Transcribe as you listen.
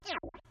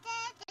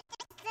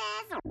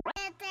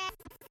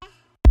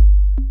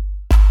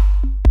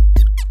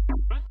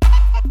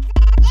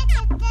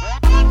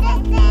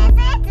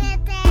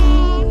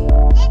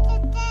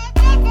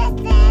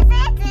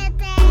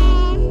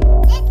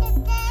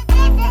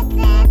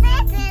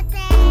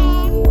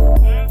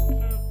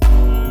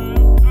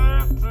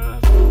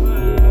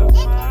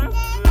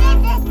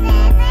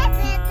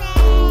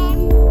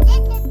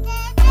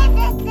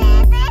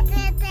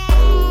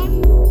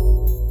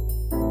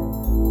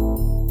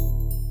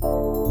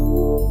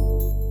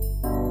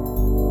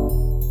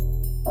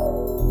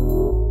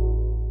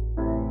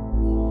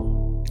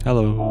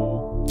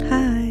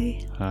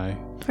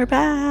We're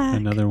back.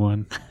 Another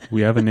one.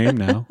 We have a name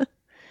now.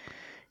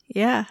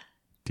 Yeah.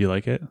 Do you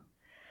like it?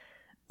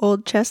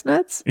 Old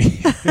Chestnuts?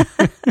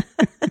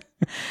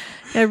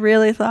 I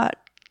really thought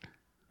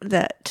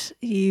that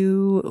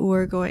you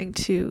were going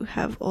to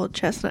have Old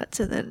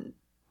Chestnuts and then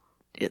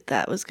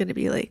that was going to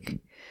be like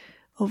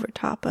over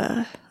top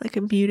like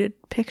a muted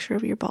picture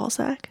of your ball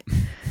sack.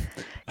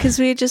 Because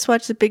we had just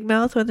watched the Big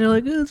Mouth when they're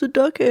like, oh, it's a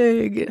duck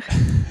egg.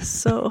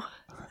 So...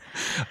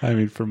 I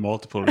mean, for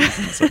multiple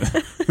reasons,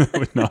 that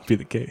would not be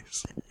the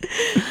case.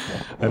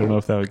 I don't know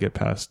if that would get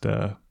past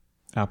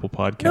Apple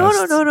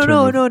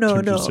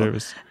Podcasts. No.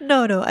 Service.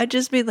 No. I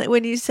just mean like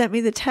when you sent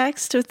me the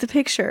text with the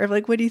picture,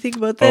 like, what do you think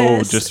about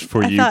this? Oh, just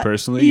for you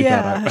personally?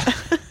 Yeah.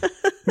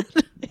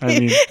 I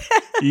mean,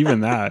 even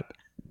that.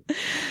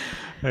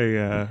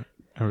 Are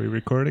we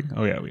recording?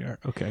 Oh, yeah, we are.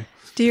 Okay.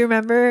 Do you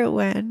remember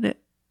when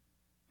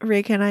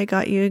Rick and I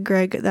got you and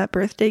Greg that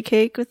birthday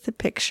cake with the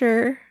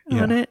picture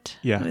on it?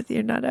 Yeah. With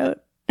your nut out?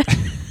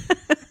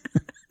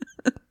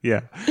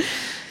 Yeah.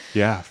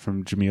 Yeah,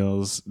 from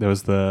Jamil's. There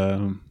was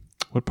the...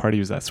 What party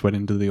was that? Sweat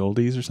into the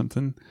Oldies or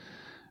something?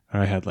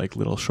 Or I had like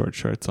little short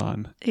shorts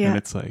on. Yeah. And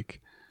it's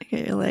like...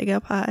 Get your leg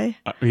up high.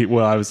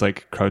 Well, I was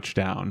like crouched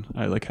down.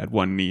 I like had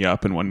one knee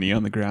up and one knee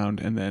on the ground.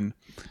 And then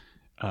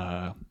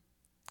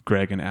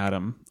Greg and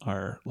Adam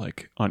are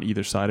like on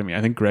either side of me.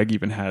 I think Greg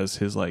even has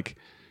his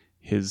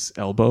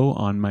elbow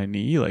on my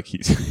knee. Like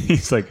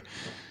he's a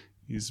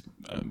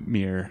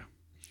mere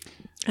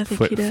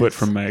foot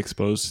from my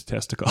exposed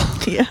testicle.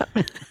 Yeah.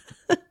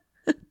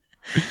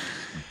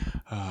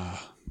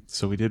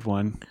 So we did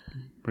one.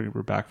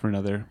 We're back for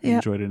another. We Yeah.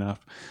 enjoyed it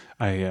enough.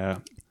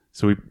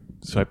 So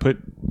I put,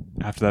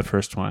 after that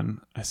first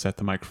one, I set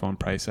the microphone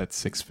price at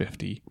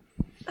 $650.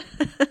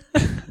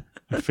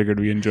 I figured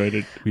we enjoyed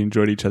it. We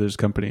enjoyed each other's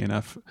company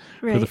enough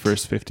for the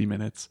first 50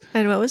 minutes.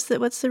 And what's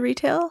the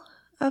retail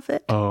of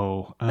it?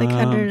 Oh, like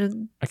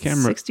 165. I can't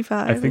remember.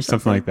 I think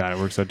something like that. It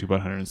works out to about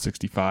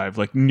 165,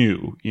 like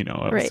new.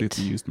 Obviously it's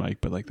a used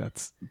mic, but like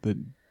that's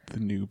the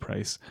new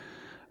price.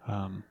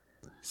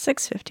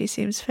 $650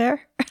 seems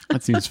fair.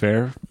 That seems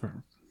fair.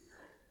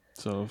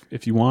 So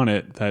if you want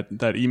it,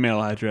 that email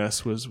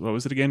address was, what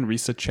was it again?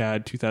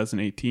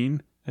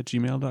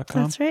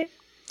 risachad2018@gmail.com. That's right.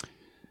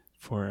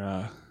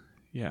 For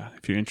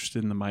if you're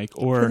interested in the mic,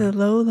 or for the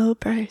low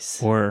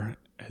price, or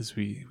as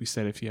we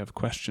said, if you have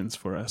questions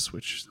for us,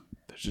 which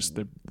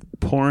they're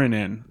pouring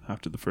in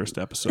after the first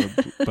episode,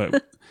 but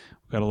we've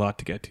got a lot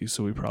to get to,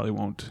 so we probably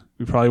won't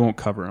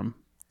cover them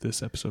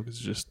this episode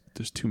because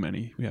there's too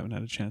many. We haven't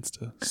had a chance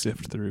to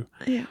sift through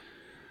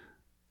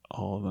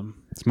all of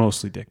them. It's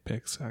mostly dick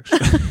pics, actually.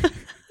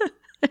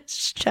 It's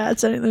just Chad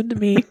sending them to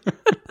me.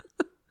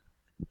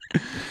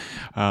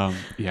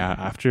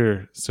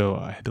 So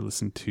I had to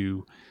listen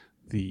to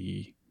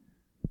the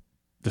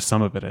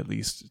sum of it, at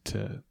least,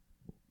 to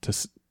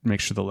make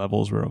sure the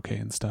levels were okay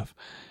and stuff.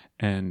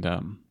 And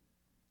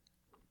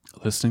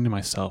listening to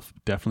myself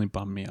definitely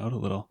bummed me out a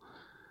little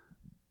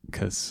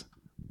because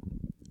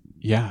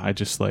I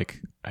just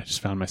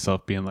found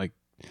myself being like,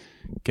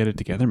 get it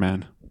together,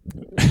 man.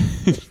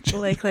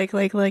 like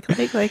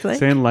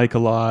saying like a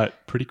lot,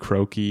 pretty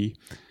croaky.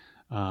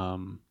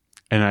 And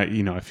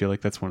I feel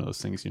like that's one of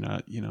those things you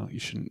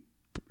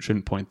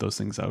shouldn't point those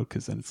things out,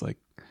 because then it's like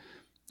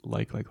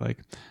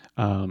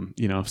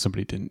if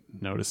somebody didn't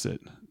notice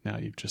it, now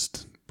you've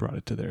just brought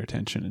it to their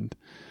attention and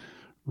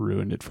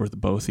ruined it for the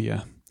both of you.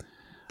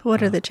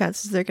 What are the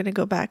chances they're going to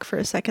go back for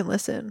a second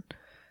listen?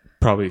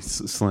 Probably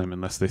slim,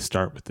 unless they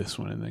start with this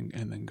one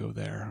and then go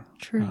there.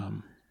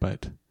 True.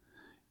 But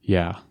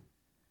yeah,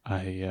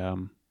 I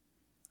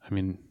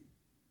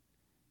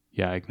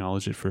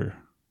acknowledge it for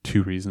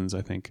two reasons,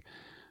 I think.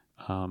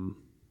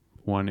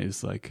 One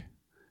is like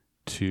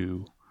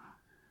to,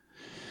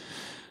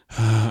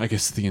 I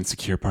guess, the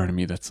insecure part of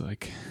me that's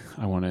like,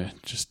 I want to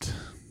just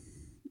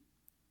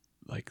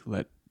like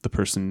let the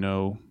person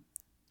know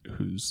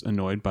who's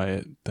annoyed by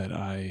it that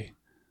I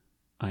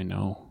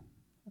know.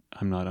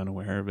 I'm not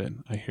unaware of it.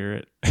 I hear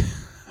it.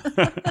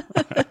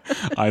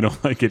 I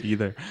don't like it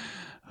either.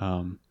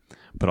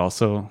 But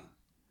also,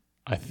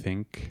 I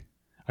think,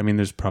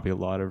 there's probably a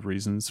lot of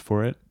reasons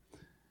for it.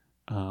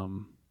 I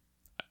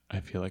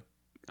feel like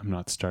I'm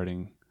not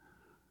starting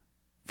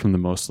from the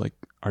most like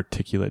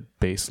articulate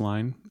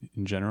baseline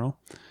in general,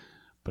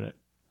 but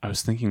I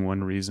was thinking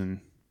one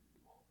reason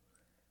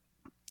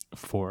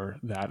for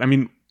that.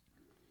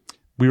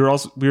 We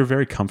were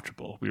very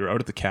comfortable. We were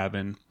out at the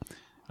cabin.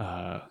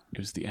 It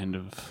was the end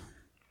of,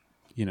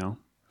 a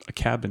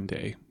cabin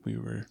day. We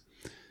were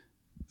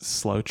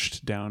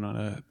slouched down on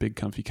a big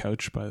comfy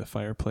couch by the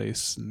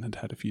fireplace and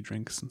had a few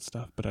drinks and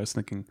stuff. But I was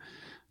thinking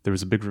there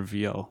was a big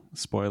reveal,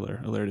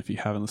 spoiler alert if you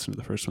haven't listened to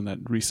the first one,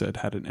 that Risa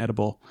had an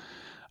edible.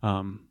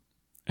 And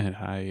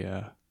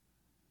I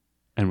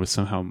was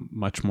somehow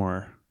much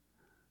more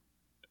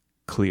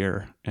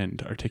clear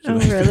and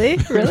articulate. Oh, really?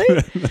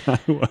 Really? Than I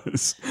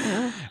was.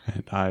 Yeah.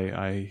 And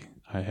I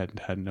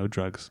had no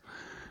drugs.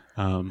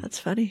 That's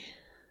funny.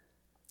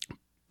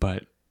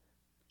 But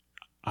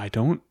I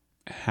don't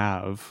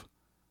have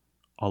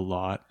a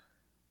lot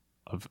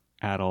of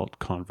adult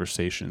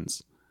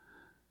conversations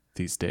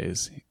these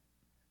days.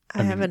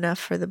 I have enough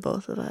for the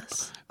both of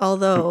us.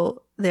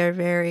 Although they're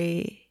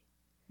very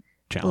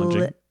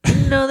Challenging.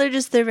 no,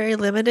 they're very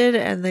limited,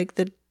 and like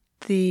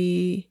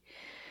the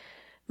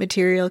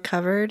material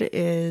covered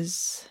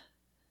is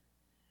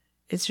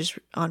it's just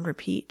on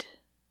repeat,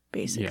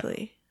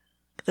 basically.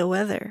 Yeah. The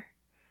weather.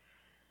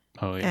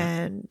 Oh yeah.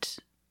 And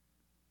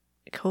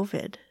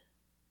COVID.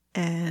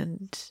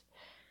 And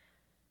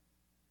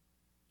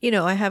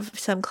I have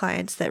some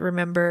clients that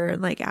remember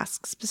and like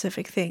ask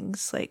specific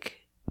things.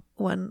 Like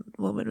one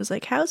woman was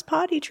like, "How's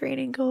potty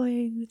training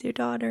going with your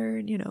daughter?"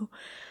 And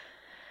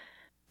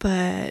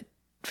but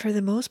for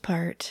the most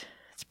part,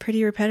 it's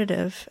pretty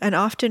repetitive, and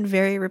often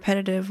very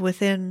repetitive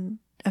within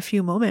a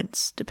few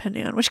moments,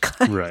 depending on which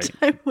client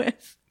I'm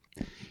with.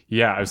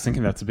 Yeah, I was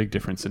thinking that's a big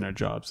difference in our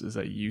jobs, is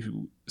that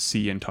you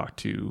see and talk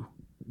to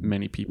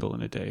many people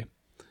in a day.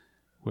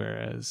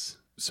 Whereas,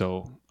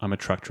 so I'm a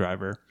truck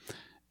driver,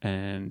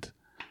 and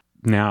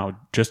now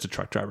just a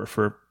truck driver.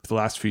 For the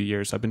last few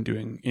years, I've been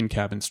doing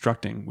in-cab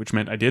instructing, which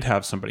meant I did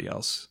have somebody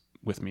else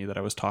with me that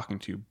I was talking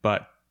to,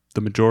 but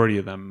the majority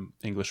of them,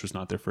 English was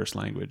not their first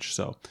language.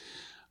 So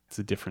it's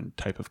a different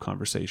type of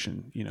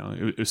conversation.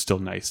 It was still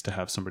nice to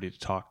have somebody to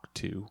talk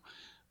to,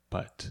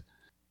 but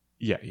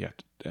yeah, you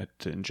have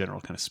to in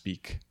general kind of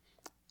speak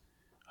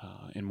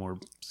in more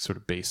sort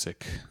of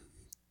basic,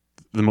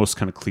 the most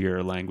kind of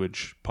clear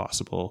language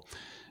possible.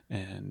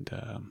 And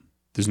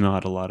there's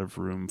not a lot of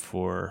room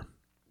for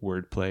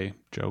wordplay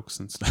jokes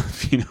and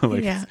stuff,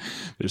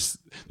 there's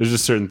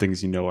just certain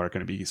things are going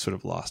to be sort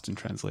of lost in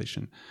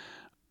translation.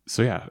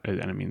 So yeah,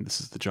 and I mean,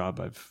 this is the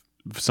job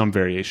some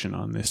variation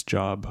on this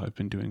job I've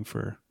been doing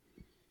for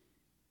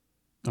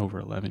over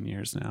 11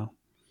 years now,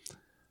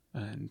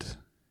 and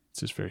it's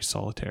just very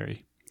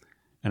solitary,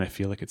 and I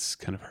feel like it's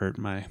kind of hurt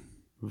my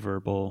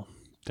verbal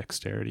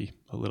dexterity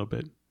a little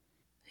bit.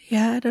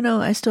 Yeah, I don't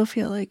know. I still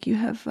feel like you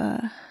have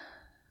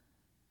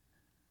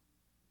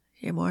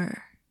you're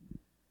more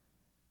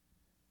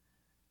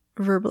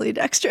verbally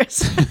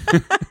dexterous.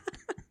 I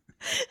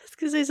was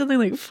gonna say something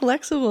like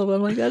flexible, but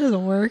I'm like, that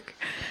doesn't work.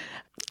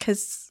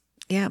 Because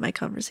my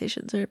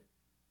conversations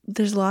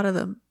there's a lot of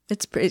them.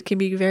 It can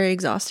be very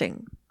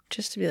exhausting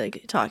just to be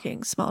like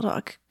talking small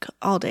talk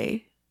all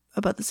day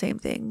about the same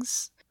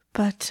things.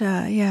 But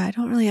I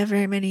don't really have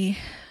very many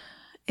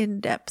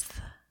in-depth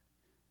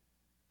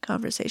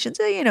conversations.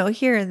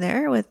 Here and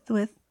there with.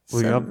 Well,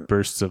 you have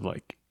bursts of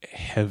like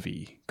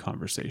heavy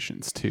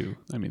conversations too.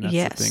 I mean, that's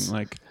the thing.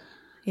 Like,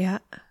 yeah,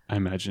 I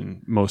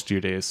imagine most of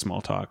your day is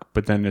small talk,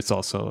 but then it's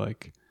also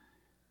like,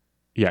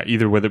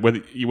 either whether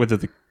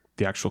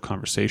the actual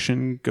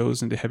conversation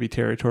goes into heavy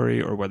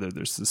territory, or whether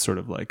there's this sort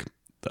of like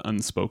the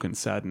unspoken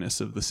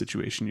sadness of the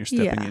situation you're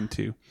stepping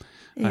into.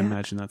 Yeah. I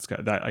imagine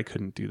that I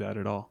couldn't do that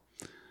at all.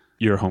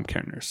 You're a home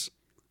care nurse.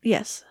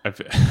 Yes. I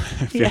feel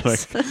like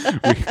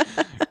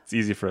it's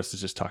easy for us to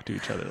just talk to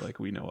each other. Like,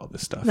 we know all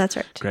this stuff. That's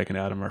right. Greg and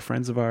Adam are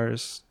friends of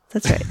ours.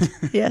 That's right.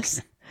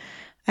 Yes.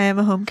 I am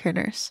a home care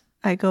nurse.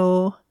 I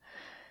go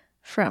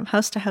from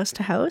house to house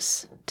to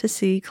house to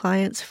see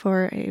clients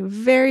for a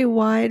very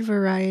wide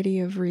variety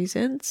of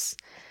reasons.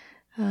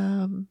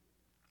 And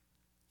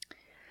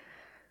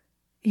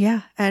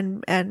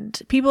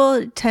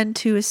people tend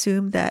to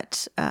assume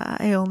that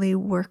I only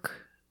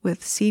work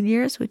with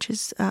seniors, which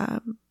is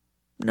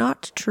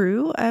not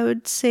true. I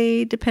would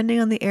say, depending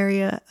on the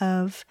area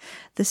of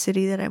the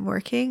city that I'm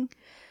working,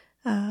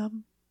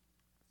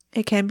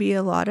 it can be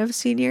a lot of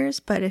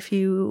seniors, but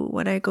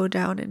when I go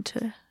down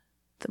into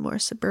the more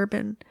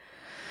suburban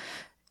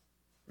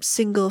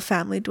single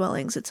family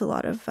dwellings, it's a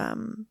lot of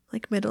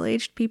like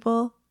middle-aged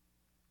people,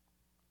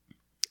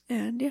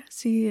 and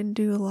see and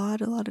do a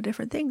lot of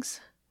different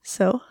things.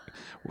 So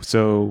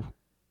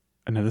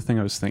another thing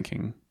I was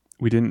thinking,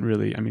 we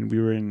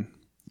were in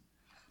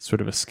sort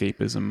of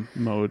escapism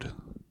mode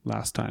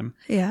last time.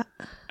 Yeah.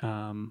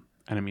 And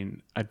I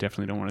mean, I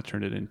definitely don't want to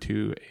turn it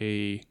into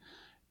a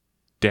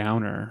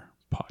downer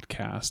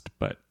podcast,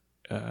 but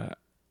to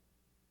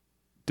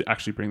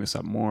actually bring this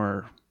up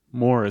more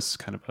as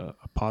kind of a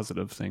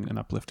positive thing, an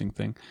uplifting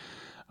thing,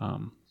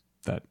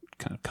 that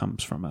kind of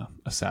comes from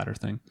a sadder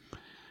thing.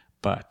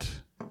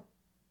 But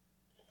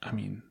I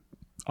mean,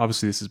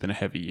 obviously this has been a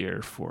heavy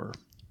year for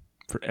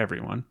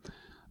everyone,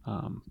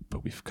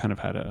 but we've kind of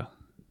had a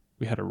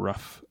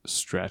rough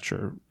stretch,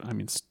 or I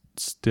mean,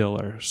 still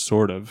are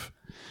sort of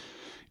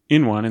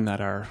in one, in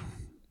that our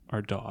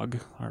dog,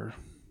 our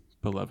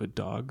beloved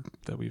dog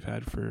that we've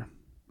had for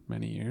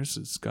many years,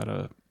 has got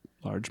a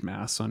large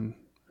mass on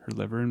her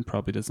liver and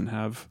probably doesn't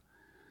have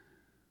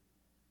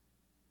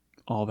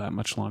all that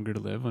much longer to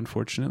live,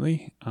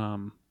 unfortunately,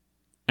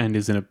 and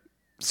is in a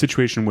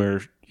situation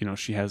where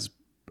she has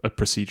a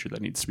procedure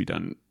that needs to be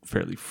done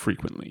fairly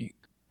frequently,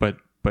 but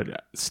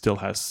still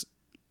has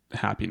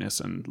happiness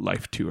and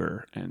life to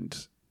her,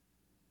 and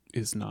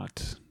is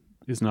not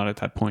at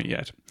that point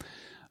yet.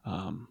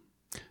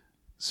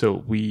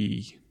 So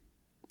we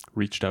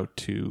reached out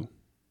to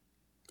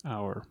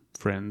our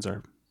friends,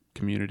 our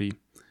community,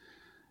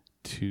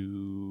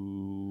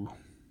 to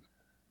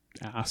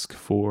ask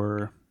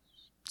for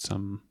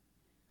some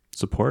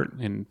support,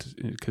 and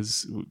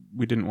because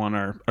we didn't want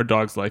our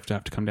dog's life to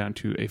have to come down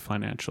to a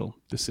financial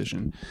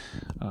decision,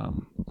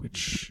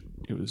 which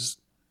it was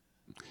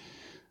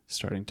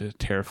starting to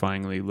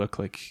terrifyingly look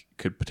like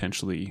could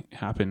potentially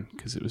happen,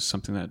 because it was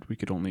something that we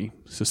could only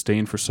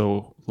sustain for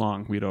so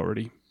long. We'd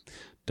already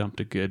dumped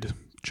a good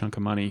chunk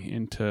of money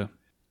into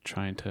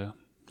trying to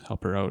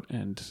help her out,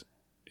 and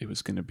it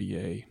was going to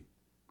be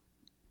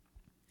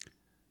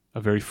a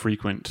very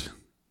frequent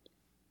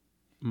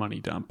money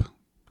dump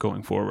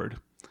going forward.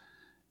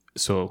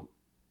 So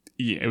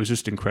yeah, it was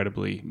just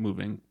incredibly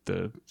moving,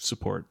 the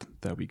support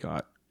that we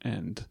got.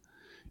 And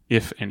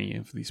if any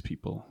of these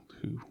people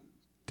who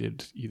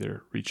did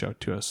either reach out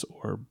to us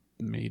or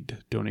made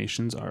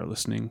donations are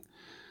listening,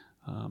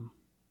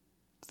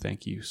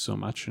 thank you so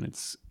much. And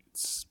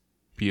it's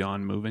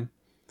beyond moving.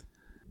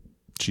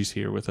 She's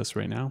here with us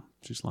right now.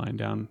 She's lying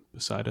down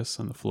beside us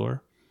on the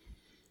floor.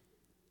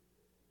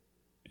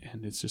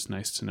 And it's just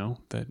nice to know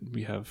that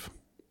we have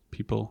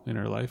people in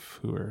our life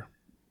who are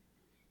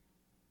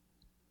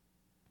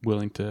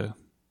willing to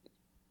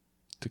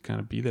kind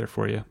of be there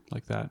for you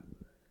like that.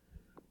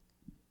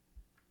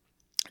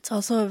 It's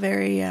also a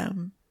very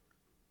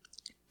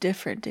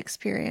different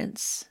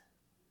experience,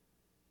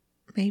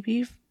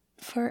 maybe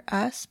for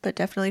us, but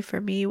definitely for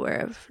me,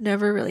 where I've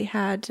never really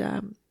had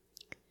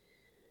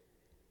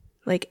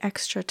like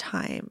extra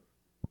time,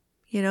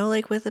 you know,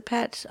 like with a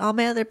pet. All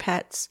my other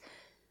pets,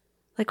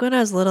 like when I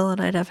was little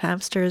and I'd have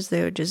hamsters,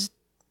 they would just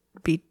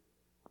be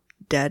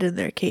dead in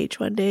their cage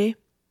one day,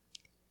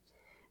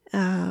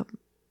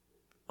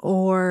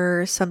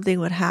 or something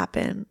would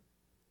happen.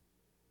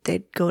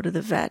 They'd go to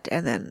the vet,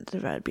 and then the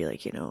vet would be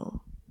like, you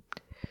know,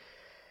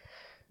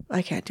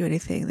 I can't do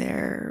anything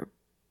there.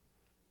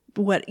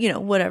 What, you know,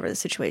 whatever the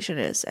situation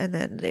is, and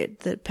then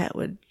the pet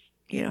would,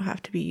 you know,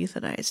 have to be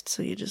euthanized.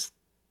 So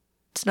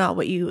it's not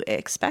what you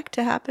expect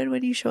to happen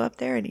when you show up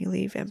there and you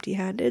leave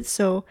empty-handed.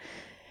 So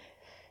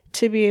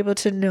to be able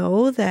to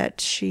know that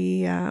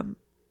she,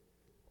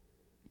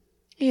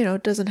 you know,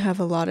 doesn't have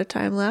a lot of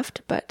time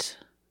left, but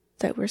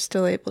that we're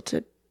still able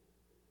to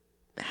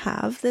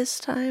have this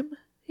time,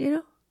 you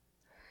know?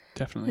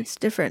 Definitely. It's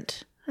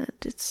different. And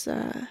it's,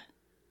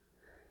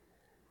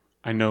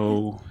 I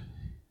know,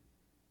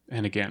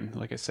 and again,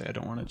 like I say, I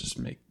don't want to just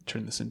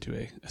turn this into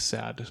a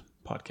sad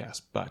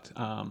podcast, but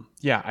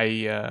yeah,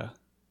 I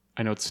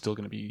know it's still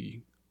going to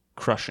be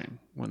crushing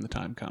when the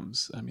time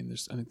comes. I mean,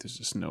 I think there's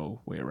just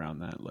no way around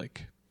that.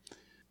 Like,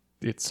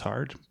 it's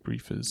hard.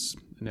 Grief is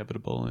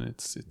inevitable, and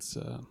it's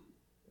a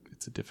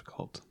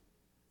difficult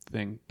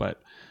thing.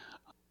 But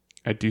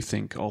I do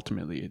think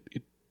ultimately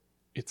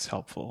it's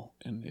helpful,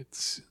 and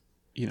it's,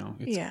 you know,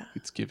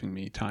 it's giving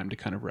me time to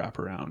kind of wrap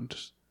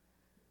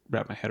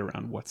my head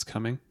around what's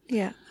coming.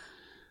 Yeah.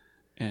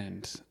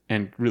 And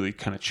really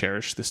kind of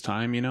cherish this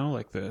time, you know,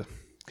 like the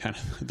kind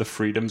of the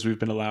freedoms we've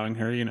been allowing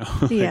her, you know.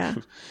 Yeah.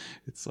 Like,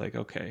 it's like,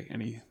 okay,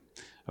 any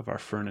of our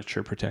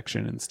furniture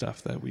protection and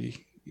stuff that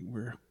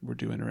we're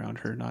doing around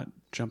her, not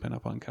jumping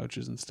up on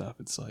couches and stuff.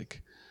 It's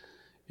like,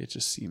 it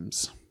just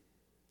seems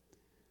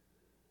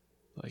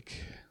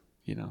like,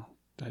 you know,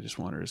 I just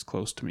want her as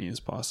close to me as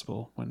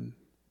possible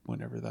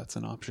whenever that's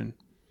an option.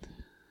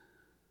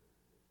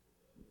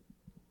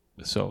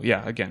 So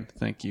yeah, again,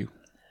 thank you.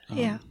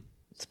 Yeah,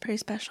 it's pretty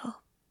special.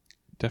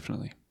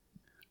 Definitely.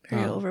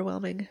 Very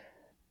overwhelming.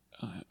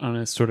 On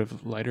a sort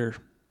of lighter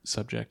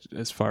subject,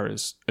 as far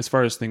as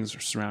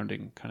things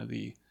surrounding kind of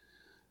the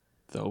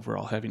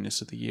overall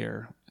heaviness of the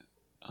year,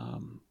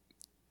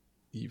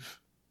 you've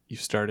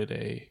started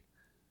a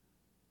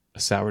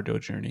sourdough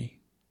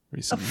journey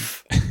recently.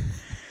 I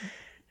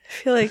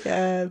feel like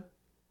I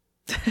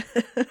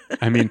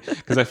mean,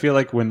 because I feel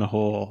like when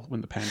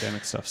the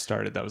pandemic stuff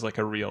started, that was like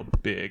a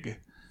big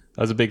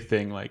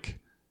thing, like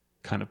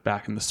kind of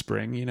back in the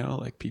spring, you know,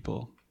 like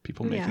people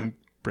making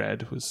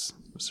bread was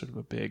sort of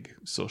a big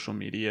social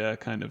media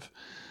kind of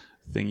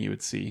thing you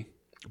would see.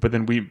 But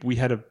then we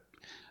had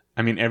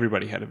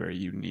everybody had a very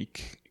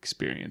unique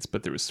experience,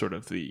 but there was sort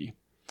of the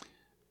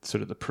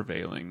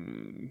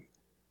prevailing,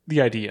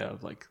 the idea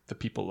of like the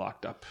people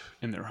locked up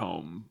in their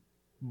home,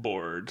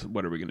 bored,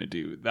 what are we going to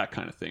do, that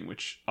kind of thing,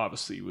 which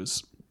obviously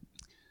was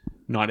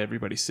not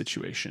everybody's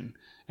situation,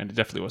 and it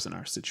definitely wasn't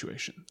our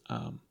situation.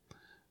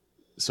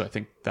 So I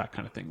think that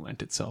kind of thing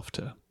lent itself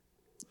to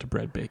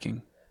bread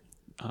baking,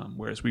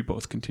 whereas we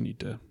both continued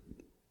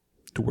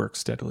to work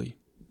steadily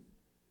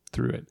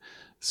through it.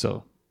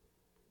 So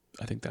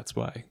I think that's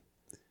why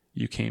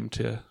you came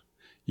to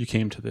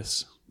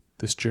this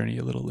journey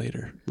a little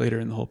later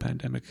in the whole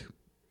pandemic.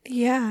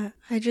 Yeah,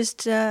 I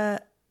just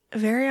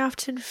very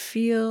often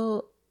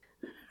feel,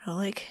 I don't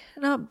know, like,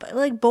 not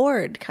like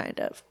bored, kind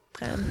of.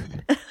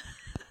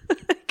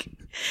 Like,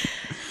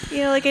 you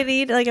know, like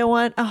I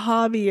want a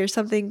hobby or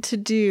something to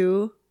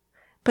do,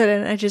 but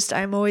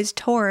I'm always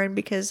torn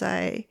because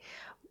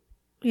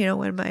you know,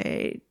 when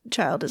my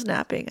child is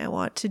napping, I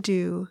want to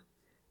do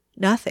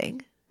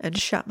nothing and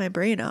shut my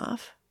brain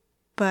off.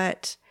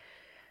 But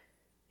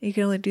you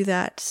can only do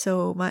that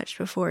so much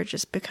before it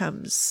just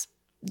becomes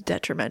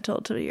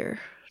detrimental to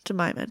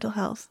my mental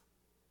health.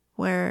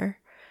 Where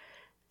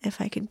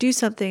if I can do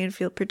something and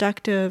feel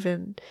productive,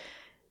 and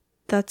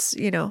that's,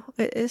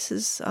 this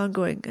is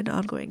an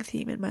ongoing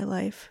theme in my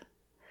life.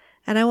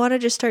 And I want to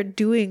just start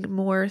doing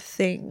more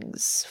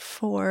things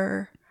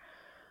for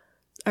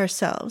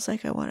ourselves.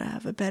 Like, I want to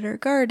have a better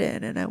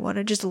garden, and I want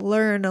to just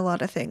learn a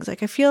lot of things.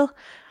 Like, I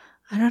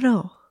don't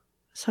know.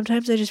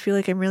 Sometimes I just feel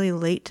like I'm really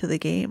late to the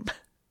game.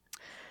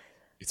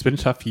 It's been a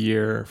tough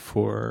year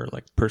for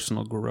like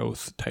personal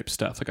growth type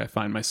stuff. Like, I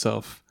find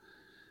myself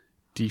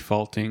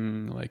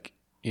defaulting like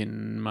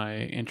in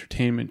my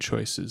entertainment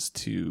choices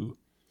to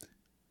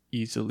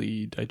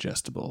easily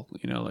digestible,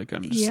 like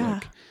I'm just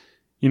like,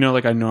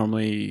 like I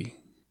normally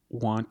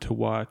want to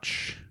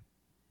watch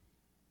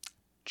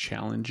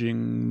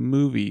challenging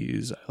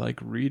movies. I like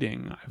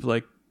reading. I've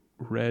like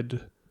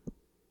read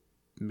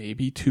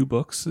maybe 2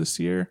 books this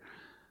year.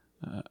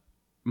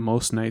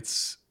 Most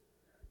nights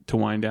to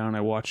wind down,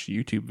 I watch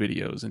YouTube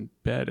videos in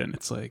bed, and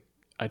it's like,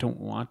 I don't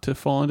want to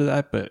fall into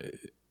that, but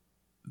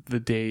the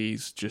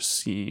days just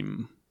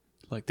seem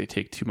like they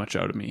take too much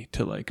out of me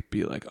to like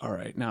be like, all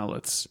right, now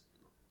let's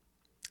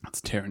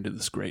tear into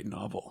this great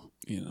novel.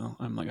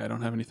 I'm like, I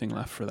don't have anything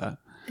left for that.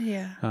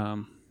 Yeah.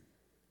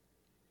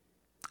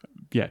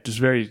 Yeah, just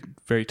very,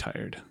 very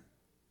tired.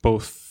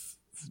 Both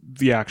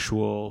the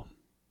actual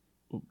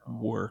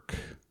work,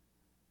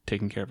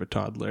 taking care of a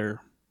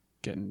toddler,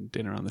 getting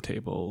dinner on the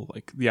table,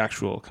 like the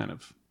actual kind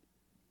of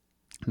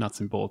nuts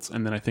and bolts.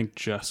 And then I think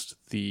just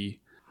the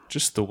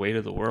weight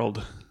of the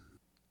world.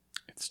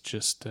 It's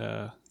just,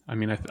 I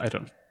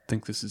don't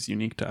think this is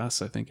unique to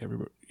us. I think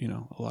everybody,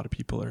 a lot of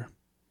people are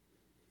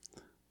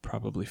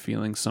probably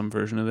feeling some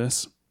version of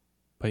this.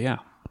 But yeah.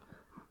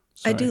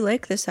 Sorry. I do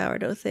like the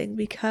sourdough thing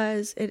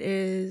because it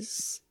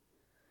is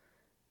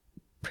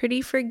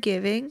pretty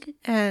forgiving,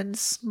 and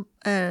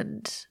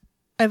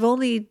I've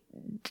only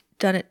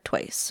done it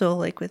twice. So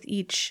like with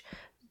each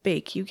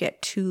bake, you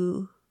get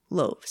 2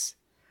 loaves.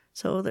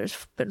 So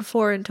there's been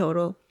 4 in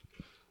total.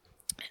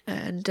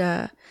 And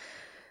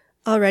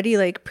already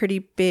like pretty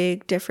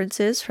big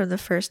differences from the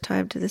first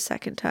time to the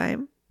second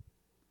time.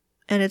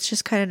 And it's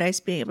just kind of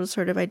nice being able to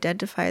sort of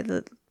identify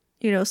the,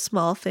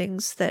 small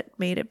things that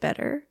made it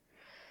better.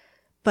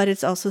 But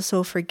it's also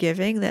so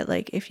forgiving that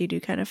like if you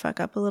do kind of fuck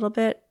up a little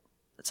bit,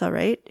 it's all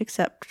right,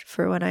 except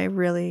for when I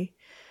really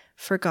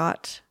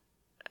forgot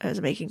I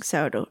was making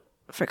sourdough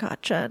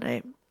focaccia and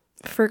I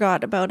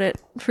forgot about it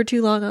for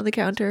too long on the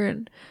counter,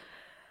 and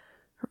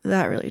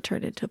that really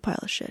turned into a pile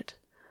of shit.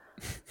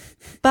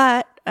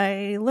 But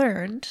I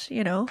learned,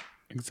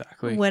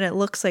 exactly, when it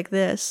looks like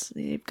this,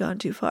 you've gone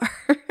too far.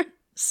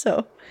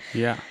 So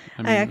yeah,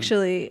 I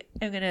actually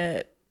am going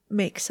to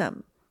make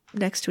some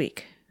next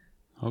week.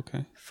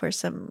 Okay. For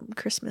some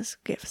Christmas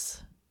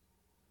gifts.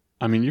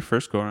 Your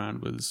first go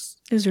around was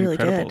really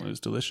incredible. good. It was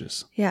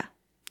delicious. Yeah.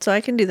 So I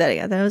can do that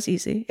again. That was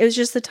easy. It was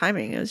just the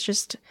timing. It was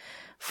just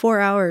 4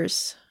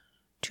 hours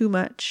too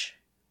much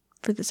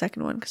for the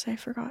second one because I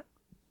forgot.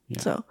 Yeah.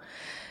 So,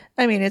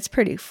 it's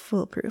pretty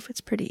foolproof. It's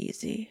pretty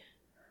easy.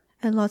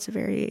 And lots of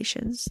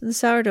variations. The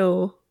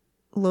sourdough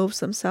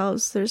loaves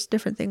themselves, there's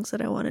different things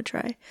that I want to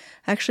try.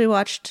 I actually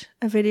watched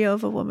a video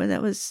of a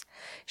woman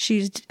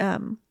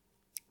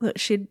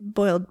she'd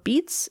boiled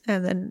beets,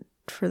 and then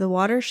for the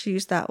water, she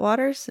used that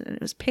water, and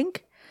it was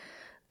pink.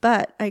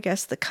 But I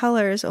guess the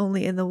color is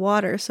only in the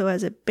water, so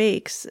as it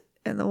bakes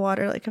and the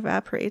water like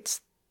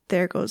evaporates,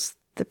 there goes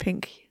the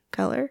pink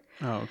color.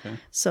 Oh, okay.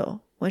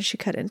 So when she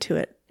cut into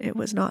it, it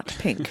was not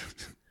pink.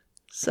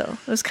 So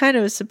it was kind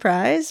of a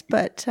surprise,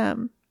 but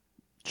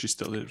she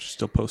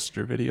still posted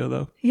her video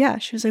though. Yeah,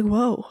 she was like,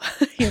 "Whoa,"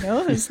 it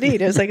was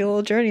neat. It was like a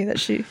little journey that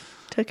she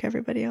took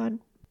everybody on.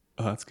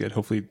 Oh, that's good.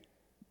 Hopefully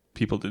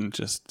people didn't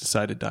just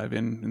decide to dive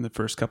in the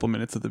first couple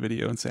minutes of the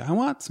video and say, I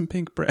want some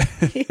pink bread.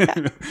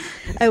 Yeah.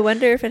 I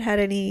wonder if it had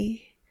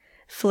any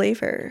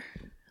flavor,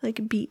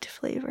 like beet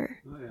flavor.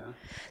 Oh, yeah.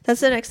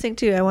 That's the next thing,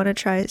 too. I want to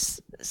try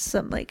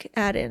some, like,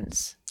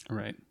 add-ins.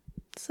 Right.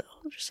 So,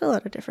 just a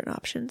lot of different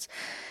options.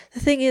 The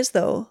thing is,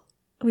 though,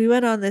 we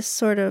went on this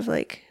sort of,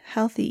 like,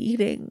 healthy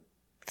eating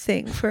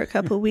thing for a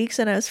couple of weeks,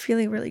 and I was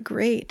feeling really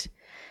great.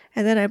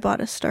 And then I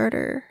bought a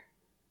starter.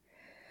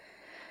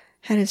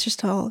 And it's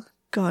just all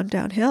gone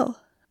downhill,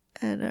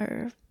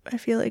 and I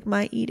feel like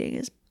my eating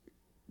is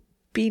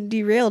being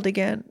derailed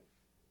again.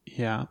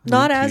 Yeah,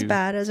 not as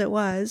bad as it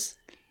was,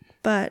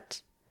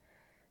 but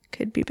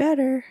could be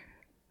better.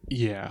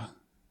 Yeah,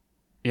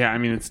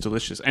 it's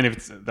delicious, and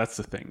that's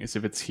the thing, is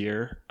if it's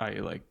here, I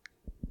like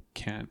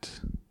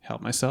can't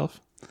help myself.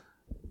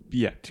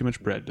 Yeah, too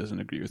much bread doesn't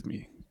agree with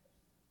me.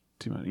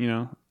 Too much,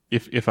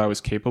 if I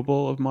was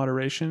capable of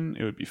moderation,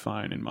 it would be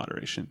fine in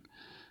moderation,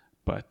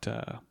 but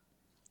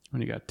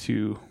when you got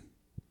two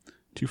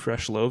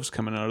fresh loaves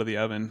coming out of the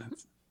oven,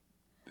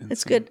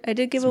 it's good. I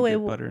did give away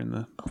butter in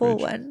the whole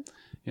fridge. One,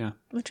 yeah,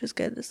 which was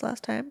good this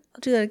last time. I'll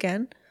do that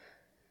again.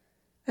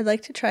 I'd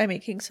like to try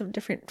making some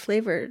different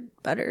flavored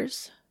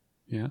butters.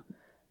 Yeah,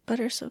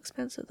 butter's so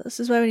expensive. This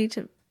is why we need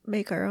to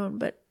make our own.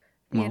 But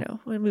you know,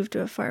 we move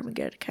to a farm and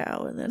get a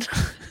cow and then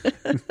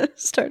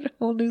start a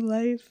whole new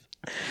life.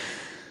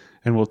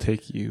 And we'll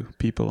take you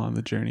people on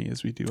the journey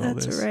as we do all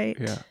this. That's right.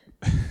 Yeah.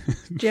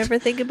 Do you ever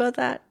think about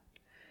that?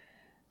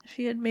 If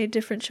you had made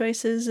different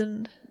choices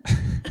and...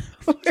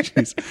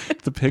 Jeez,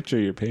 the picture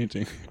you're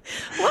painting.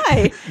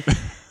 Why?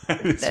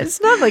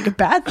 It's not like a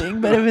bad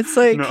thing, but if it's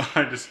like... No,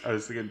 I was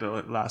thinking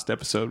the last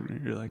episode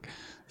when you're like,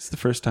 it's the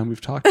first time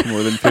we've talked for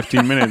more than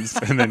 15 minutes.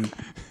 And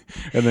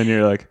then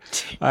you're like,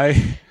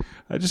 I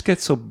just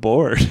get so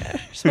bored.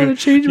 I just want to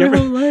change my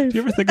whole life. Do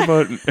you ever think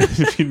about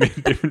if you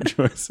made different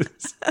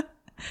choices?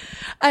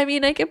 I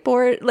mean, I get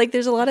bored. Like,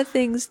 there's a lot of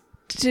things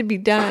to be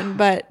done,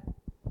 but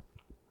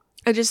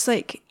I just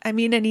like, I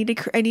mean, I need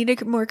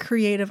a more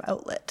creative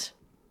outlet.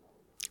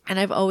 And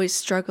I've always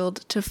struggled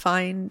to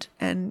find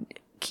and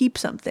keep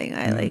something.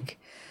 I like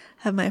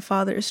have my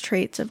father's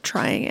traits of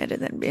trying it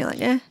and then being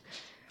like, I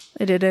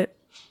did it.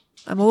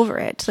 I'm over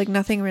it. It's like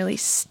nothing really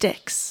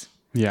sticks.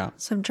 Yeah.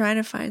 So I'm trying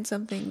to find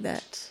something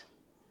that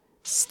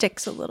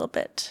sticks a little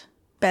bit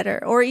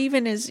better, or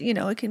even is, you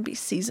know, it can be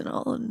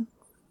seasonal and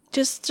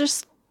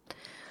just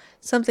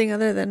something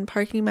other than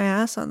parking my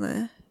ass on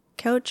the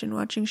couch and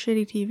watching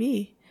shitty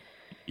TV.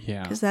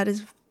 Yeah. Because that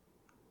is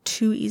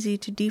too easy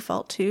to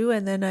default to,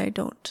 and then I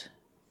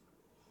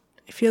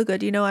feel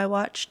good. You know, I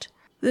watched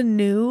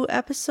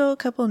a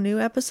couple new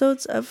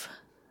episodes of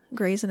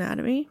Grey's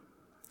Anatomy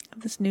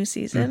of this new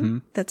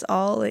season. That's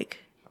all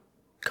like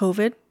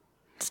COVID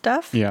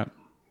stuff. Yeah.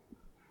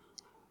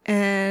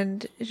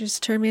 And it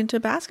just turned me into a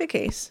basket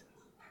case.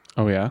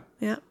 Oh, yeah?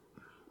 Yeah.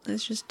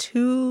 It's just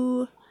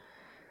too,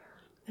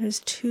 what's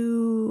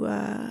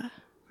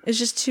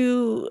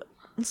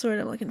the word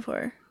I'm looking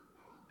for?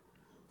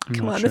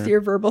 Come on with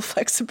your verbal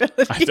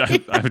flexibility.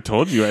 I've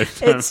told you.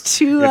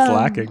 It's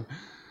lacking.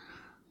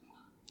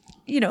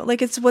 You know,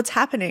 like it's what's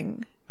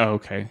happening. Oh,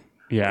 okay.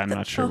 Yeah, I'm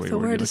not sure what the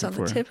word word you're is on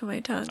looking the for. tip of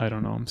my tongue. I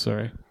don't know. I'm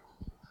sorry.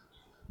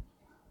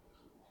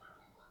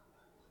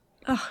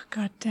 Oh,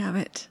 God damn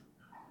it.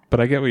 But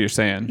I get what you're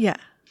saying. Yeah.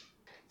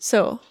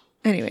 So,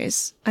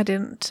 anyways,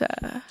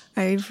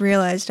 I've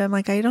realized I'm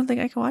like, I don't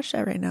think I can watch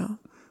that right now.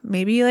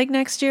 Maybe like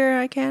next year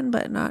I can,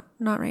 but not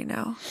right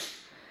now.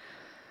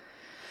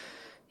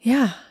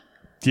 Yeah.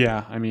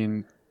 Yeah, I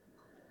mean,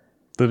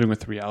 living with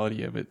the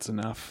reality of it's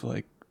enough.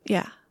 Like,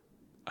 yeah.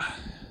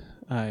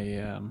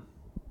 That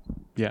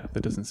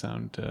doesn't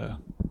sound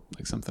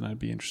like something I'd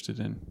be interested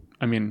in.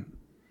 I mean,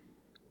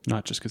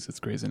 not just because it's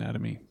Grey's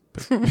Anatomy,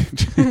 but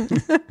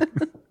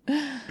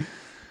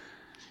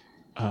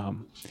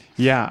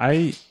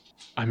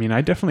I mean,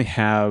 I definitely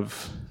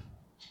have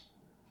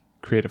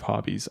creative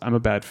hobbies. I'm a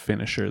bad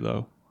finisher,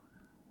 though.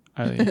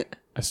 I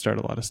start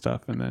a lot of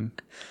stuff and then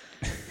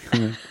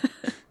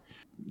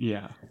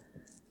yeah,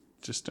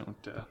 just don't.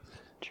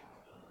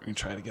 We can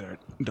try to get our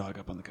dog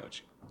up on the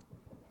couch.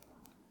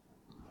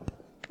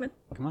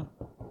 Come on.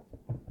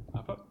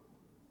 Hop up.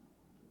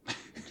 Do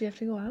you have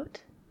to go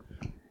out?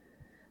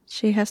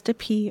 She has to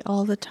pee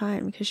all the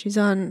time because she's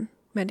on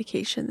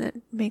medication that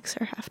makes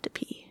her have to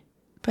pee.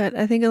 But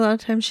I think a lot of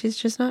times she's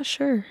just not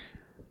sure.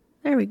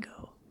 There we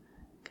go.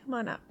 Come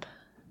on up.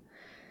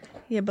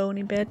 You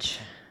bony bitch.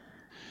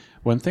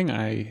 One thing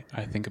I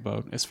think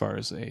about as far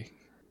as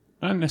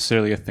not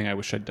necessarily a thing I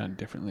wish I'd done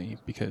differently,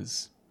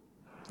 because,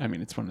 I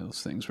mean, it's one of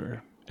those things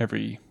where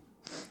every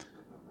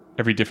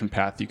different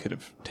path you could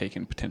have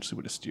taken potentially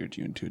would have steered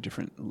you into a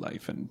different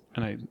life, and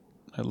I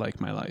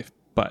like my life.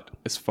 But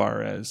as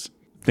far as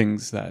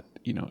things that,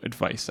 you know,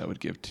 advice I would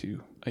give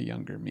to a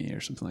younger me or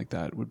something like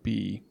that would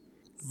be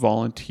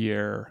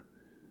volunteer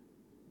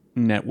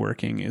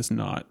networking is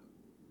not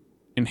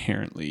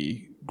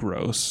inherently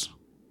gross.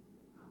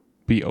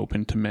 Be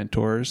open to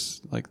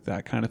mentors, like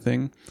that kind of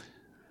thing.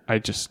 I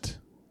just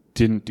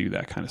didn't do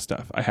that kind of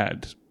stuff. I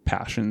had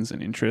passions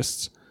and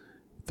interests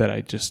that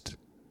I just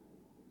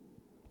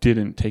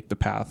didn't take the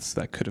paths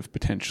that could have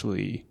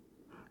potentially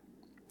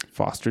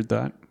fostered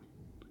that,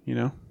 you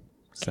know?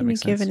 Can you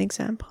give an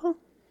example?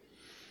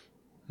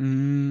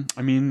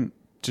 I mean,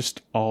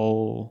 just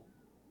all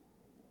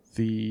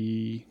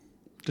the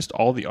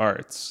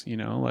arts, you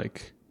know,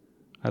 like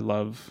I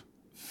love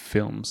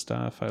film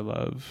stuff. I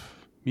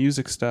love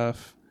music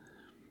stuff.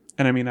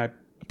 And I mean, I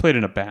played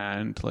in a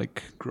band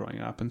like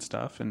growing up and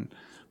stuff.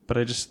 But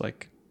I just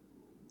like,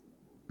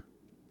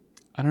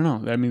 I don't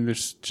know. I mean,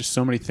 there's just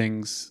so many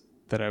things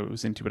that I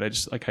was into, but I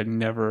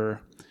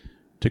never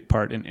took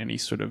part in any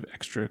sort of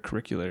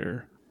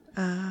extracurricular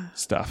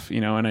stuff, you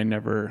know, and I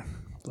never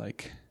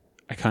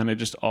I kind of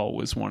just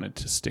always wanted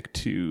to stick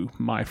to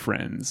my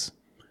friends.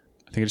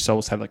 I think I just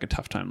always had like a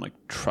tough time like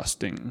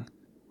trusting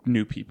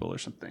new people or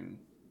something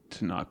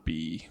to not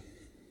be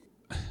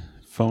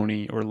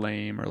phony or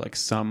lame or like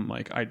some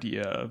like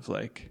idea of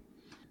like,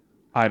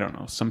 I don't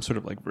know, some sort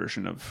of like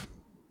version of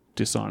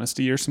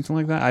dishonesty or something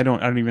like that. I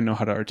don't even know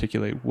how to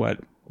articulate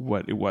what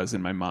it was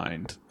in my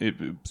mind. It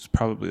was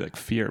probably like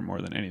fear more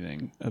than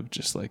anything of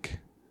just like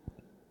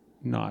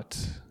not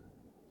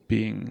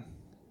being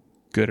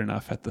good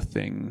enough at the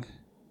thing,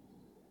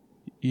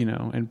 you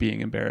know, and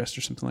being embarrassed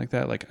or something like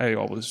that. Like I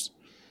always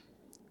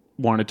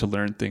wanted to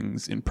learn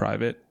things in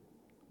private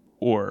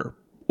or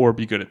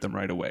be good at them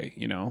right away.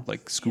 You know,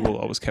 like school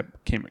always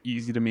came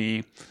easy to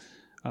me.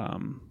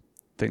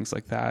 Things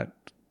like that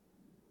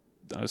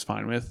I was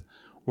fine with,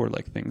 or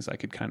like things I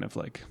could kind of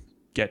like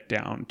get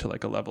down to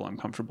like a level I'm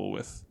comfortable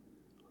with,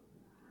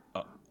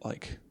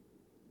 like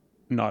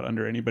not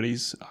under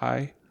anybody's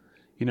eye,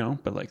 you know,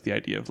 but like the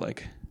idea of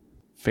like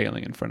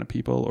failing in front of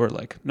people, or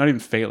like not even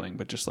failing,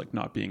 but just like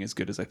not being as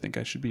good as I think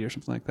I should be or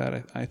something like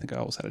that. I think I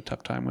always had a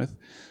tough time with.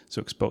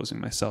 So exposing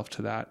myself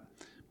to that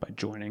by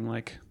joining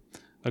like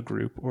a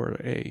group or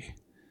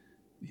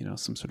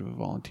some sort of a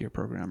volunteer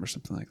program or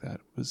something like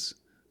that was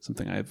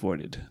something I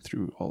avoided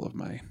through all of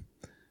my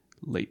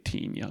late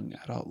teen, young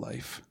adult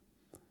life.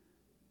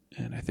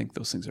 And I think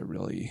those things are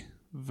really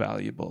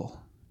valuable,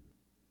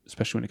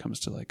 especially when it comes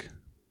to like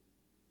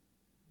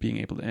being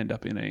able to end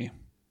up in a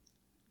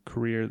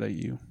career that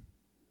you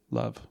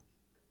love,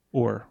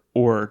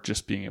 or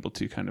just being able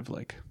to kind of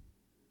like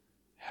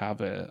have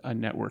a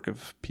network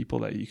of people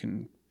that you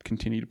can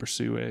continue to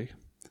pursue a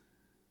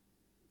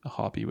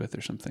hobby with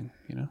or something,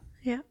 you know?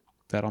 Yeah.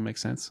 That all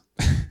makes sense?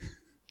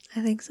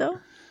 I think so.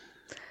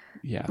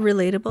 Yeah.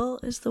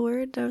 Relatable is the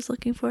word I was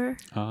looking for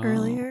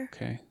earlier.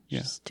 Okay. Yeah.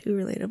 Just too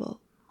relatable.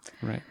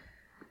 Right.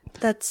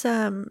 That's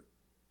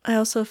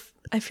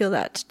I feel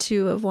that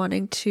too, of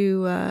wanting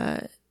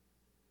to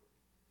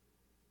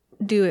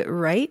do it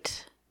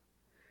right,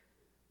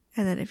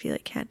 and then if you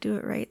like can't do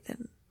it right,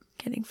 then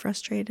getting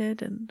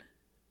frustrated and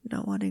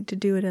not wanting to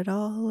do it at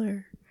all,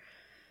 or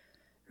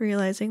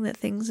realizing that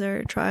things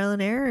are trial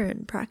and error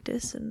and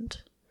practice. And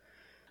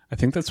I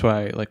think that's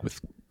why, like with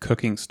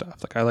cooking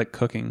stuff, like I like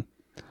cooking,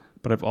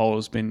 but I've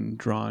always been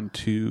drawn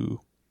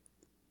to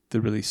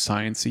the really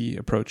sciencey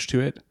approach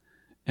to it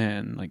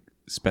and like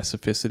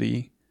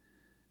specificity,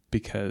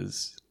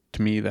 because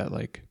to me that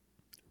like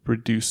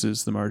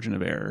reduces the margin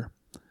of error.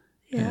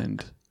 yeah.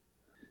 And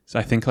so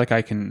I think like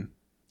I'm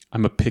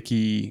a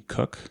picky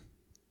cook,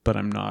 but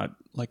I'm not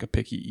like a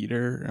picky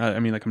eater. I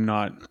mean, like I'm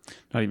not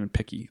even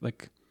picky,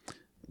 like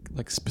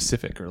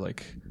specific or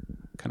like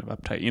kind of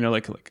uptight, you know,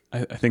 like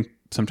I think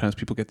sometimes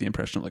people get the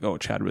impression of like, oh,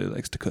 Chad really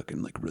likes to cook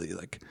and like really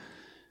like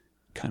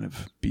kind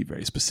of be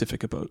very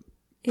specific about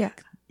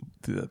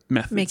the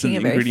methods Making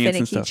and a the very ingredients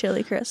and finicky stuff.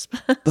 chili crisp.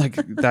 Like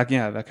that,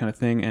 that kind of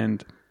thing.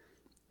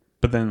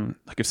 But then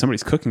like if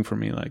somebody's cooking for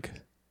me, like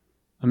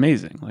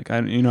amazing. Like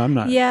I'm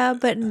not. Yeah,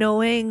 but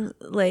knowing,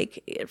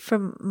 like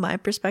from my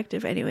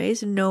perspective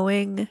anyways,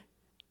 knowing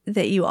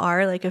that you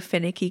are like a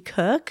finicky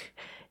cook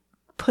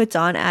puts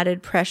on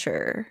added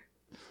pressure.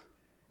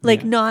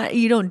 Like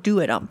you don't do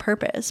it on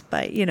purpose,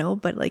 but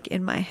but like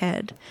in my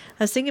head.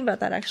 I was thinking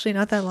about that actually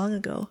not that long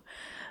ago.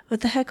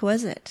 What the heck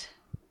was it?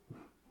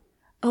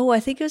 Oh, I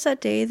think it was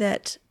that day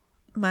that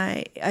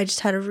I just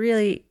had a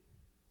really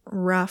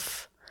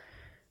rough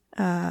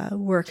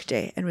work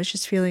day and was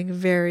just feeling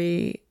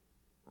very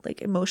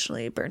like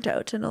emotionally burnt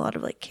out and a lot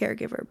of like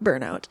caregiver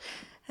burnout.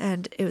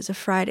 And it was a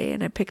Friday,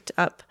 and I picked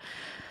up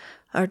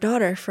our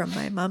daughter from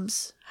my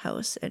mom's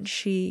house, and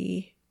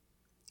she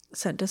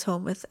sent us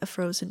home with a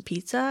frozen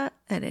pizza,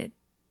 and it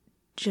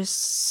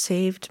just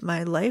saved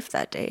my life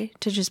that day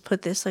to just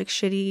put this like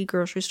shitty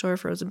grocery store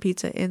frozen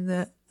pizza in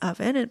the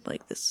oven and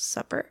like, this is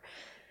supper.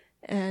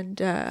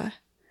 And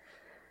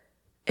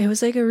it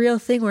was like a real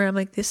thing where I'm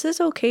like, this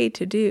is okay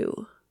to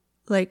do.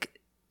 Like,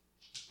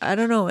 I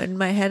don't know, in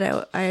my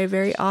head I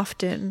very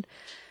often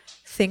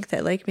think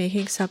that like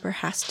making supper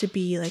has to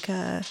be like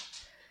a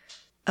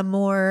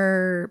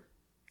more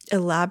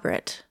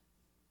elaborate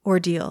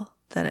ordeal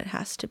than it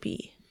has to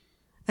be.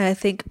 And I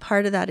think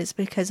part of that is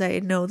because I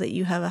know that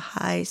you have a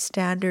high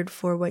standard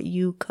for what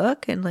you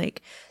cook, and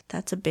like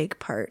that's a big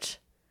part.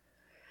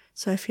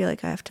 So I feel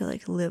like I have to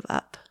like live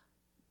up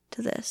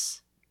to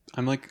this.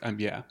 I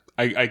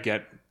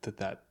get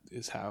that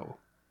is how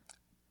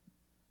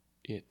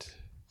it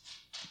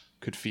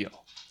could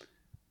feel,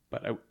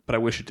 but I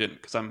wish it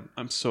didn't, because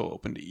I'm so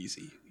open to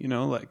easy, you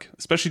know, like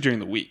especially during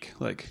the week.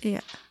 Like,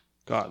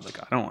 God, like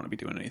I don't want to be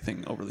doing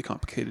anything overly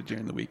complicated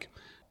during the week.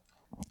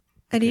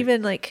 And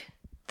even like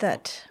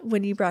that,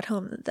 when you brought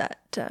home that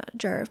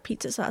jar of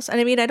pizza sauce,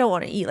 and I mean, I don't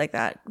want to eat like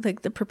that,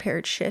 like the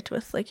prepared shit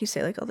with, like you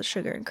say, like all the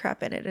sugar and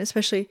crap in it, and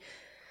especially,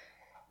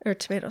 or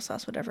tomato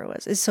sauce, whatever it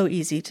was, it's so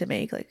easy to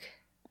make, like,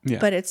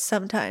 but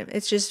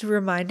it's just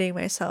reminding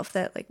myself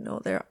that like,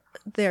 no,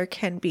 there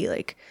can be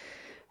like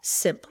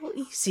simple,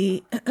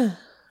 easy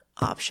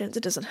options.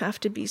 It doesn't have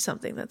to be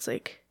something that's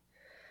like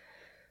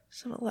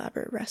some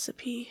elaborate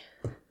recipe.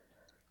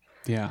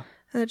 Yeah.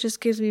 And it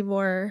just gives me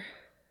more,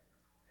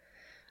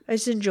 I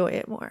just enjoy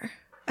it more.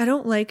 I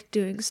don't like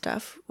doing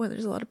stuff when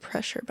there's a lot of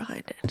pressure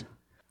behind it.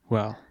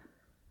 Well,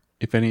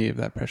 if any of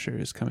that pressure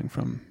is coming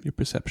from your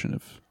perception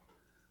of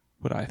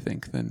what I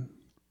think, then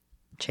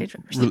change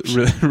my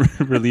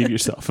perception. Relieve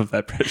yourself of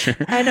that pressure.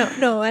 I know,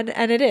 no, and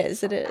it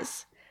is.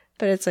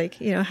 But it's like,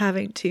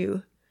 having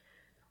to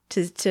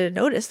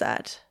notice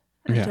that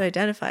and to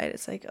identify it.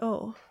 It's like,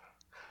 oh.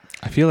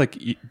 I feel like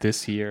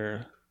this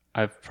year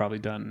I've probably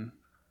done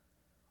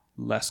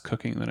less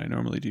cooking than I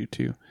normally do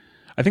too.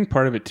 I think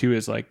part of it too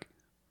is like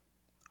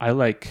I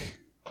like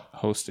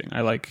hosting.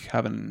 I like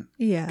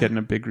getting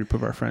a big group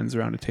of our friends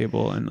around a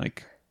table and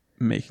like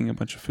making a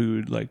bunch of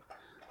food. Like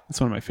it's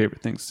one of my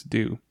favorite things to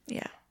do.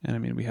 Yeah. And I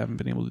mean, we haven't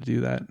been able to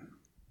do that.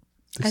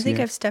 I think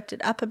I've stepped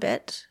it up a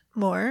bit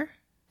more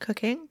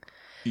cooking.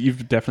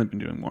 You've definitely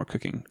been doing more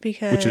cooking,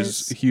 because which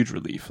is a huge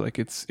relief. Like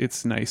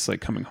it's nice,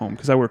 like coming home,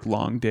 because I work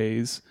long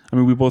days. I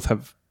mean, we both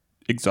have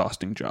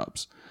exhausting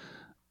jobs,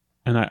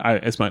 and I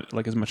as much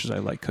as I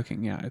like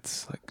cooking, yeah,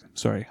 it's like,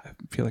 sorry, I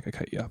feel like I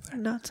cut you off there.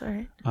 No, it's all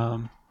right.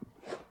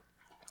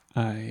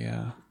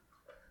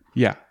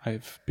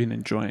 I've been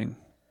enjoying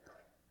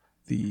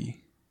the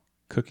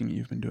cooking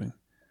you've been doing,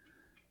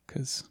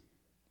 because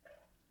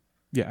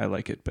I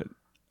like it, but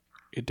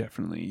it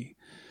definitely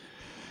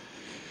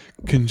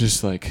can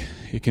just like,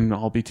 it can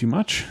all be too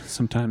much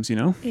sometimes,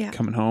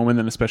 coming home. And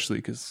then especially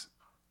because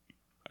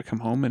I come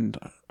home and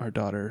our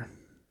daughter,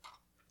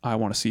 I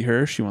want to see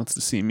her, she wants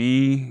to see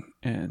me,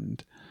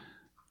 and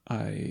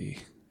I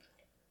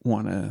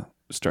want to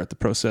start the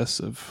process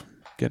of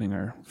getting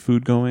our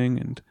food going.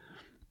 And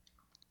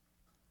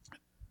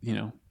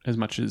as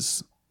much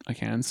as I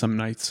can, some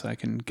nights I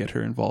can get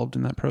her involved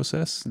in that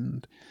process,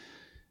 and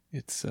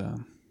it's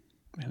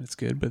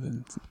good. But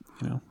then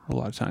a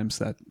lot of times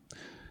that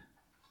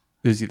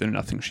there's either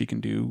nothing she can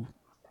do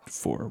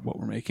for what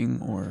we're making,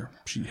 or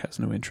she has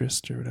no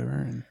interest or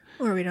whatever,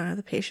 or we don't have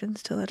the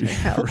patience to let her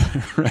help.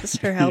 Right.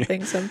 Her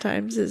helping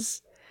sometimes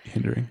is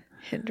hindering.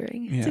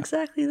 Yeah. It's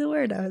exactly the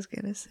word I was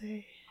gonna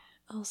say.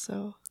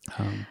 Also,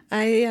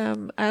 I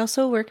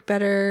also work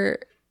better.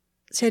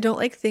 See, I don't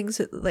like things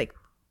like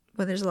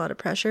when there's a lot of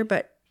pressure,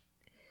 but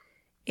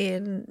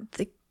in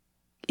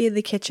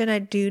the kitchen, I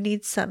do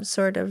need some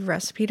sort of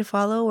recipe to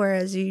follow,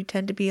 whereas you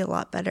tend to be a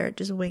lot better at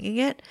just winging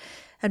it.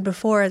 And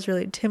before, I was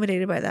really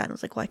intimidated by that. And I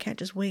was like, well, I can't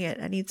just wing it.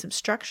 I need some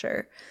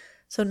structure.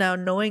 So now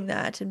knowing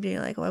that and being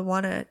like, I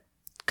want to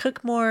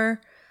cook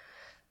more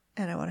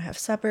and I want to have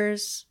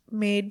suppers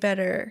made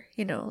better,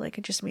 like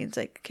it just means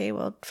like, okay,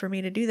 well, for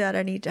me to do that,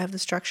 I need to have the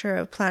structure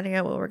of planning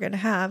out what we're going to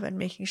have and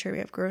making sure we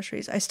have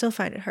groceries. I still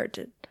find it hard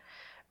to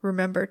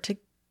remember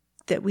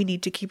that we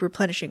need to keep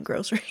replenishing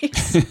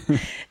groceries,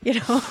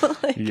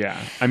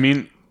 Yeah. I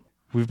mean,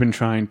 we've been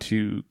trying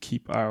to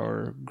keep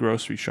our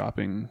grocery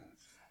shopping,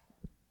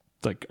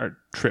 like our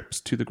trips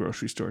to the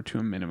grocery store, to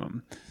a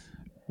minimum.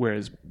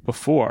 Whereas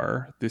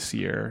before this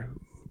year,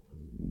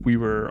 we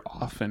were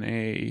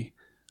often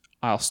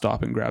I'll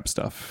stop and grab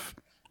stuff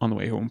on the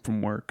way home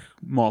from work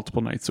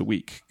multiple nights a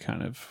week,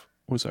 kind of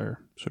was our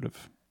sort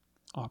of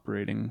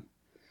operating.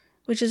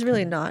 Which is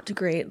really not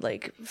great,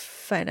 like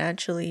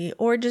financially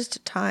or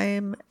just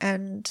time.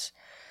 And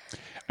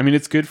I mean,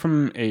 it's good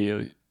from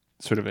a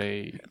sort of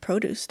a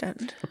produce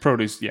stand.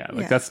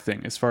 That's the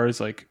thing. As far as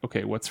like,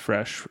 okay, what's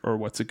fresh or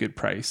what's a good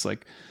price?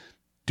 Like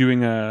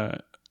doing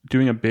a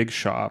big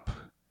shop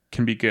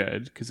can be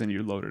good because then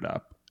you load it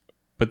up,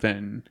 but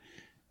then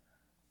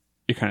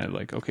you're kind of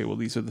like, okay, well,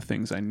 these are the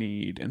things I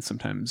need, and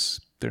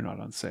sometimes they're not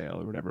on sale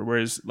or whatever.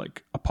 Whereas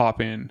like a pop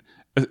in,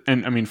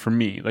 and I mean, for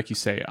me, like you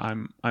say,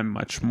 I'm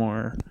much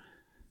more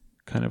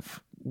kind of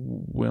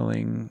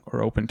willing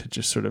or open to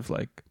just sort of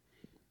like,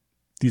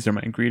 these are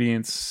my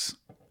ingredients.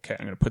 Okay,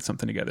 I'm going to put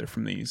something together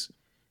from these.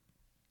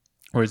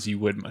 Whereas you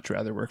would much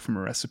rather work from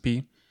a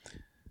recipe,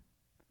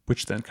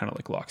 which then kind of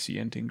like locks you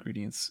into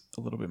ingredients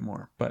a little bit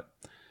more. But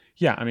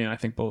yeah, I mean, I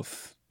think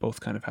both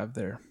kind of have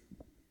their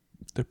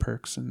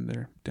perks and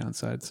their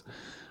downsides,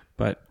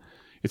 but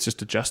it's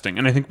just adjusting.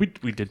 And I think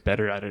we did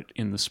better at it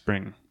in the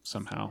spring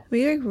somehow.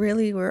 We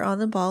really were on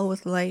the ball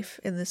with life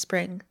in the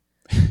spring.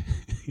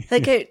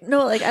 Like, I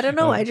don't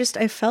know.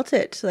 I felt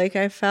it. Like,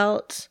 I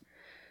felt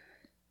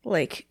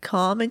like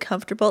calm and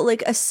comfortable,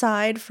 like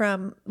aside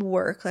from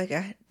work. Like,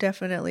 I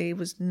definitely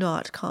was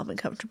not calm and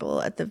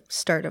comfortable at the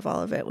start of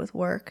all of it with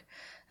work.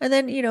 And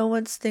then,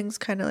 once things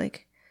kind of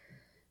like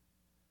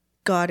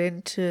got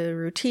into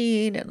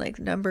routine and like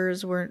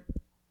numbers weren't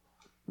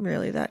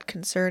really that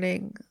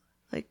concerning,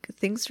 like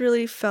things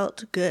really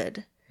felt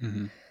good.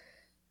 Mm-hmm.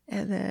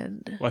 And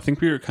then, well, I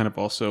think we were kind of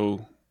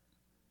also,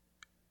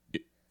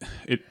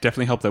 it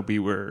definitely helped that we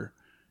were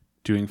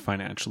doing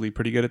financially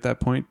pretty good at that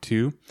point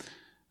too.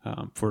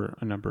 For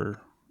a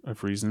number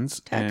of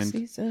reasons. Tax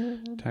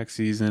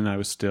season, I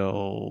was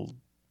still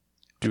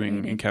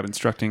doing in-cab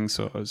instructing,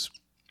 so I was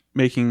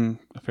making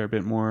a fair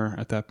bit more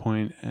at that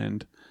point.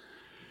 And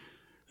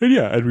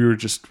yeah, and we were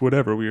just,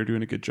 whatever, we were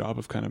doing a good job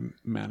of kind of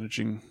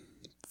managing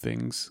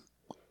things.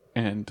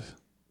 And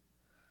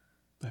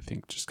I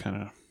think just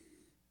kind of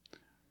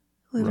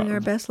living our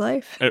best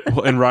life.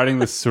 And riding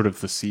this sort of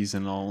the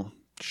seasonal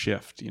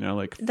shift,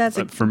 like that's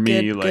for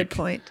me, like, good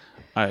point.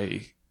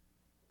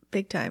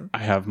 Big time. I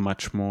have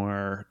much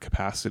more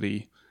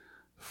capacity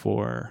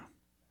for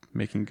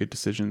making good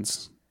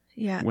decisions.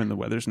 Yeah. When the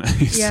weather's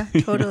nice. Yeah,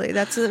 totally.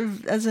 That's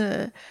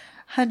a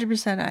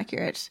 100%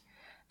 accurate.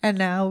 And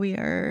now we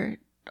are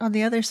on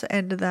the other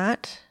end of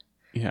that.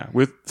 Yeah,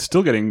 with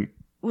still getting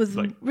with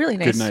like really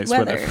nice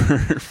weather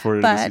for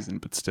the season,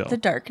 but still the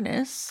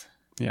darkness.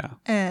 Yeah.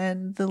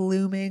 And the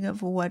looming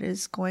of what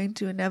is going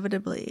to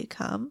inevitably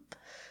come.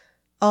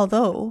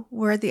 although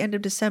we're at the end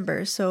of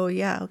December, so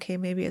yeah, okay,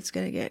 maybe it's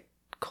going to get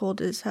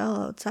cold as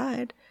hell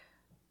outside,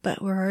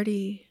 but we're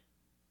already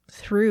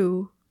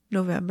through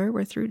November,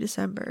 we're through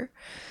December.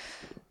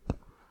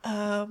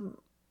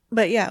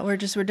 But yeah, we're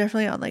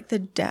definitely on like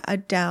a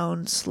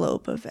down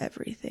slope of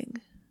everything.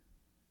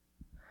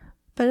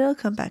 But it'll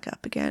come back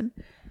up again.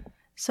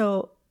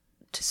 So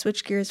to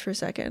switch gears for a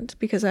second,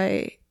 because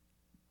I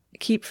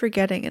keep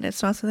forgetting, and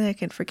it's not something I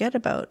can forget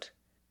about,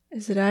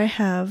 is that I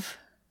have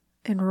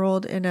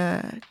enrolled in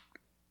a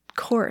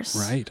course.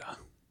 Right.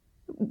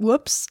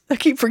 Whoops. I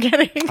keep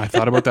forgetting. I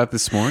thought about that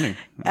this morning.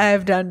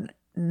 I've done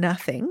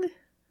nothing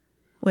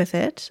with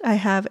it.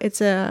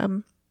 It's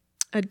a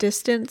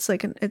distance,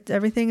 like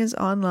everything is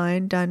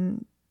online,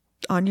 done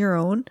on your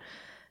own.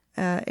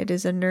 It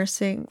is a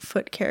nursing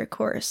foot care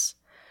course.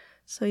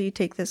 So you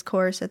take this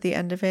course, at the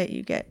end of it,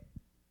 you get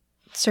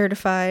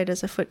certified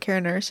as a foot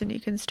care nurse and you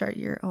can start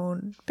your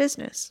own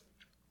business,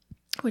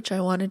 which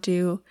I want to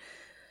do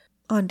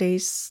on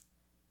days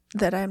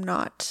that I'm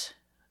not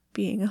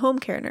being a home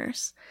care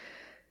nurse.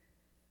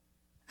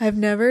 I've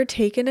never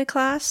taken a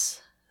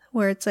class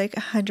where it's like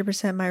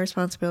 100% my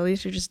responsibility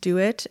to just do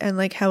it. And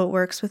like how it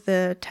works with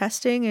the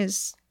testing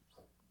is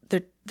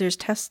there's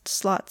test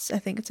slots. I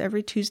think it's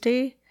every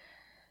Tuesday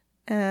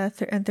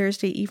and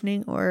Thursday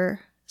evening or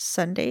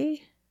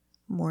Sunday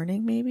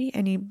morning maybe.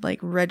 And you like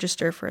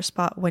register for a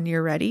spot when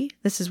you're ready.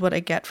 This is what I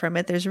get from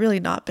it. There's really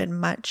not been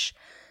much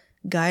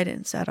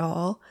guidance at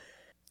all.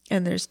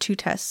 And there's 2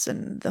 tests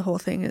and the whole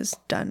thing is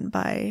done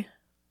by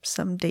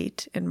some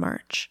date in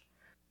March.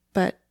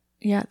 But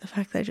yeah, the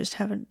fact that I just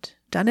haven't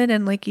done it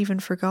and like even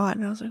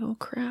forgotten. I was like, oh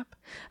crap.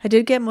 I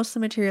did get most of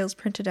the materials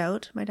printed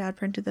out. My dad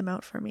printed them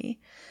out for me.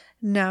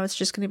 Now it's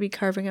just going to be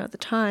carving out the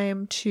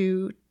time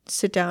to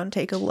sit down and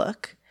take a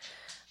look.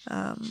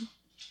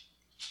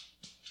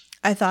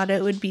 I thought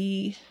I'd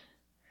be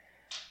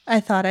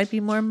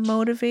more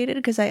motivated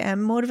because I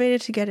am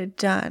motivated to get it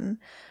done,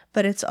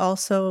 but it's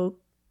also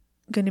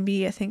going to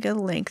be, I think, a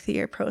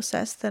lengthier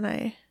process than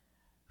I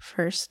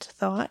first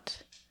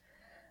thought.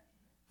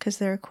 Because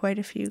there are quite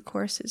a few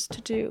courses to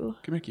do.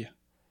 Come here.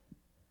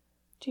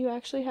 Do you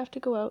actually have to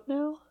go out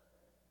now?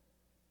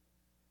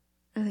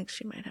 I think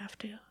she might have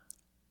to.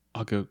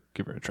 I'll go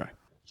give her a try.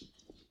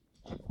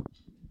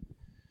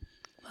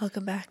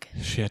 Welcome back.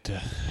 She had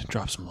to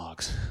drop some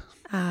logs.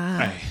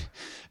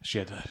 She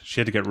had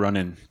to get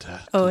running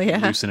to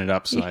loosen it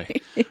up, so I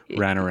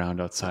ran around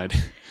outside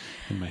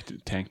in my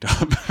tank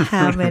top.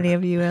 How many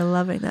of you are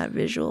loving that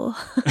visual?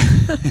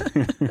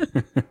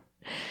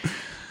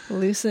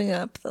 Loosening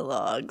up the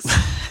logs.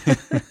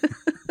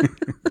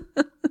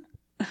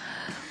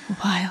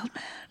 Wild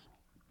man.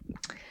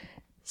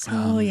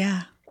 So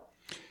yeah.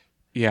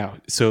 Yeah.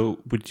 So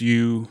would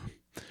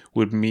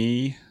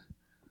me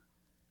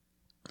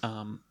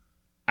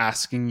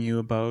asking you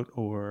about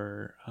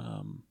or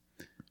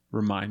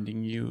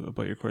reminding you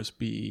about your course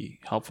be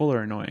helpful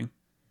or annoying?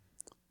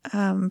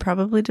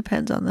 Probably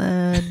depends on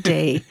the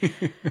day.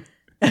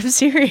 I'm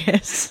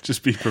serious.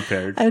 Just be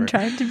prepared. I'm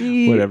trying to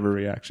be whatever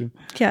reaction.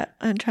 Yeah,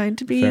 I'm trying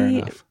to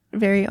be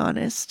very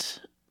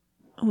honest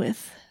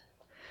with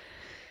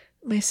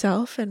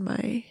myself and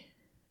my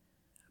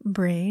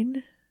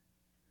brain.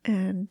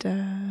 And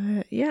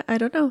yeah, I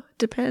don't know.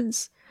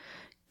 Depends.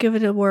 Give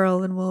it a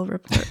whirl and we'll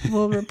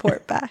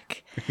report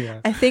back.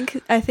 Yeah. I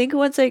think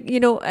once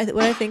what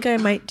I think I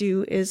might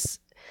do is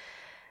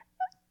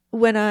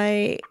when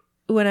I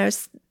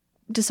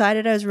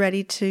decided I was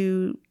ready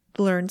to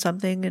learn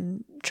something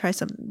and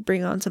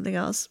bring on something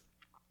else,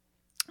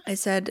 I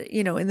said,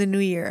 in the new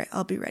year,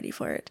 I'll be ready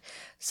for it.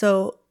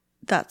 So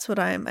that's what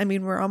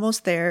we're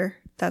almost there.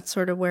 That's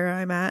sort of where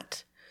I'm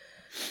at.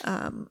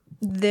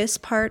 This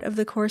part of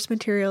the course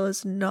material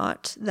is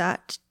not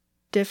that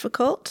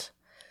difficult.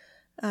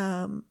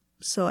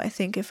 So I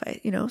think if I,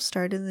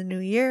 start in the new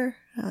year,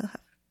 I'll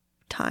have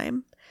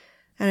time.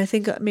 And I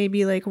think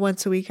maybe like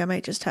once a week, I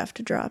might just have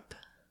to drop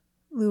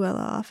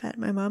Luella off at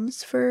my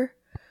mom's for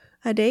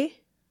a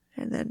day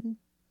and then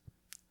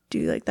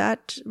do like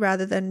that,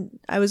 rather than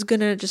I was going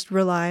to just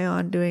rely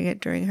on doing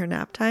it during her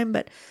nap time.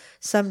 But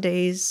some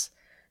days,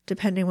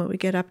 depending what we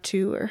get up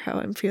to or how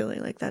I'm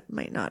feeling, like that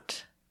might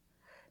not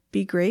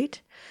be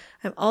great.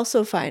 I'm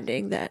also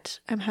finding that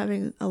I'm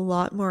having a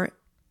lot more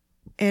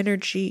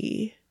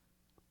energy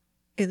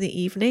in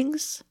the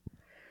evenings,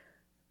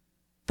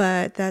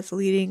 but that's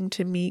leading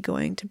to me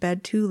going to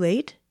bed too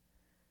late.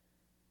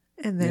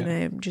 And then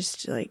I'm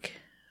just like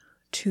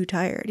too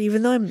tired,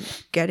 even though I'm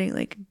getting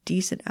like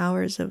decent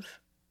hours of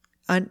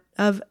very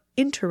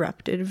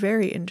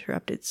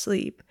interrupted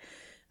sleep.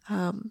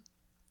 I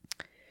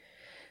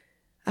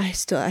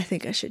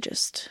think I should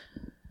just,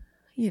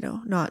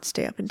 not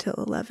stay up until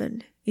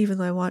 11, even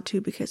though I want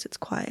to, because it's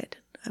quiet.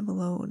 I'm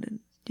alone and,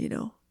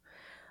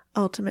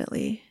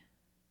 ultimately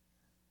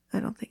I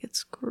don't think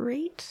it's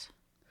great.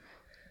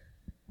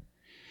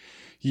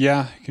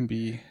 Yeah, it can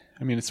be.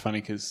 I mean, it's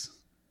funny because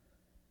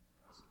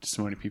just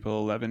so many people,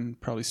 11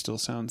 probably still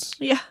sounds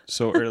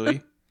so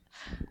early.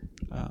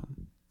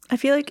 I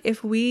feel like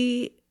if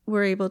we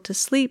were able to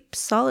sleep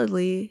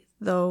solidly,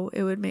 though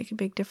it would make a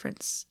big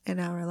difference in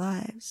our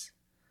lives.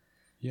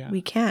 Yeah.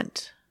 We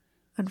can't,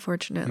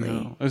 unfortunately.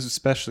 No,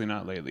 especially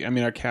not lately. I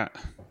mean, our cat,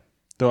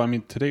 though, I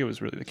mean, today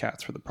was really the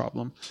cats for the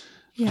problem.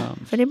 Yeah.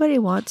 If anybody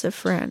wants a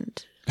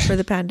friend for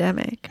the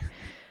pandemic,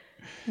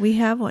 we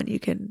have one you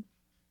can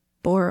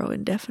borrow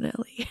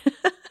indefinitely.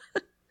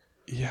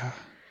 Yeah.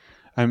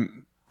 I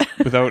mean,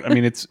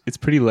 it's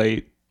pretty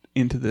late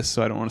into this,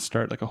 so I don't want to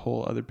start like a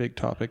whole other big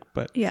topic,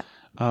 but Yeah.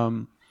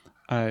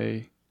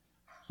 I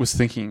was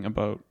thinking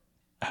about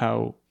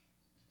how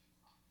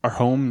our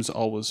home's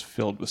always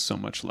filled with so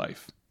much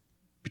life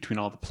between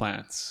all the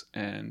plants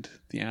and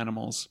the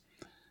animals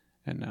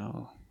and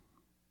now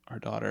our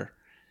daughter,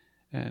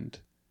 and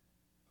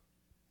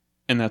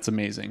that's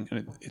amazing.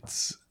 And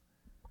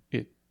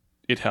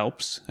it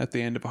helps at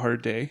the end of a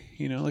hard day,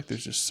 you know, like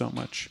there's just so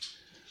much.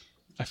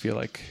 I feel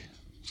like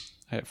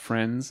I have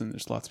friends and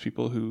there's lots of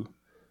people who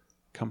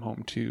come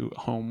home to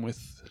a home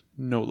with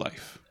no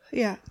life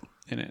Yeah.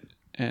 in it,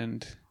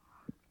 and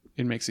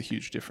it makes a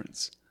huge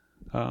difference,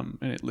 and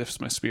it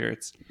lifts my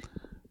spirits.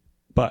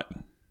 But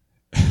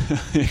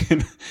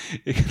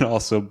it can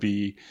also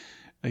be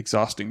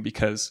exhausting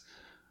because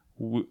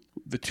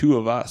the two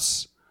of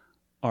us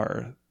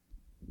are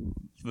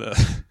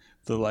the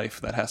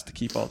life that has to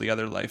keep all the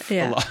other life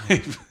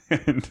alive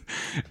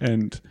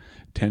and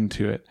tend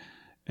to it,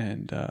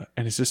 and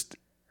it's just,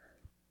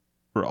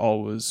 we're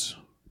always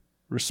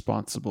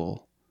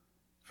responsible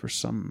for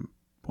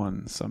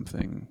someone,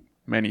 something,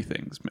 many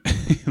things.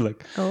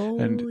 Like,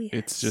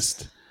 it's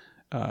just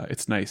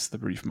it's nice, the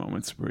brief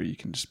moments where you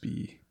can just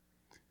be,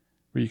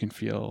 where you can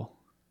feel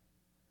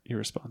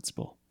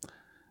irresponsible.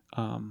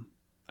 And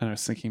I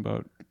was thinking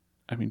about,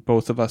 I mean,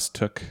 both of us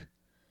took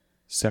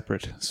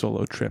separate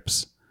solo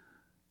trips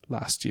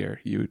last year.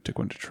 You took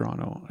one to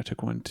Toronto, I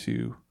took one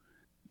to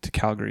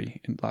Calgary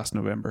in last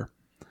November,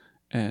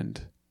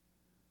 and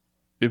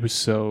it was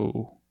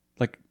so,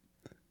 like,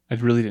 I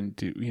really didn't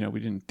do, we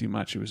didn't do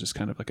much. It was just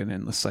kind of like an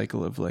endless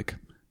cycle of like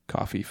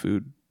coffee,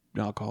 food,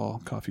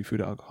 alcohol,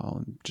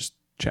 and just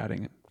chatting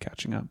and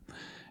catching up.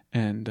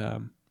 And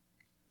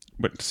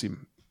went to see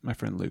my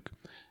friend Luke,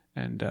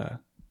 and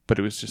but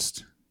it was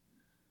just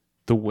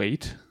the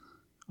weight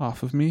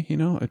off of me,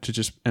 to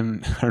just,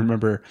 and I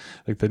remember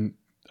like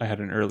I had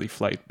an early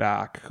flight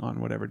back on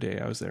whatever day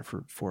I was there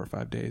for 4 or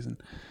 5 days,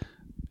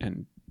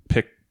 and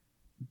picked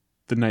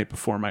the night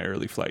before my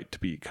early flight to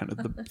be kind of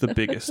the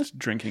biggest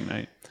drinking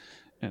night,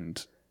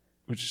 and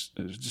I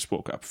just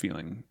woke up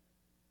feeling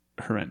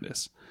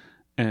horrendous.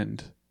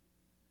 And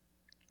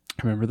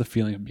I remember the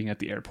feeling of being at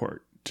the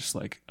airport, just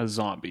like a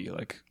zombie,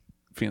 like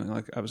feeling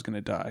like I was going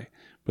to die,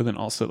 but then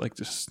also like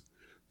just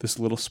this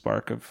little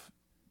spark of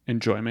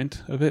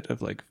enjoyment of it,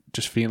 of like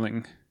just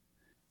feeling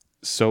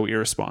so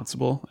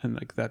irresponsible, and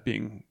like that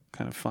being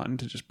kind of fun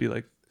to just be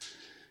like,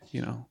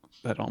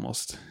 that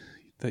almost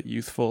that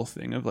youthful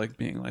thing of like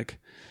being like,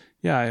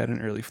 yeah, I had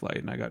an early flight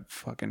and I got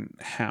fucking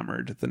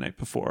hammered the night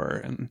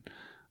before, and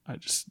I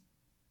just,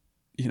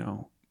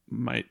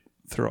 might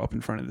throw up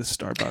in front of this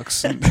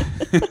Starbucks.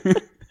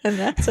 And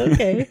that's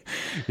okay.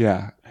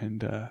 Yeah.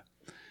 And I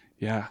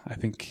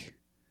think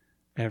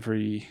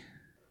every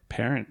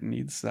parent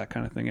needs that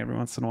kind of thing every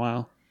once in a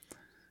while,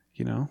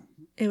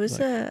 It was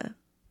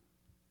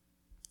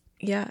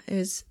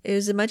it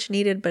was a much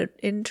needed but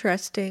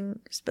interesting,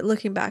 but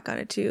looking back on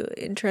it too,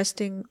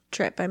 interesting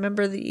trip. I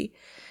remember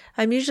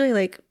I'm usually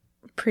like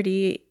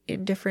pretty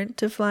indifferent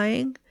to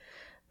flying,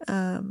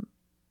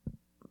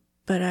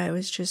 but I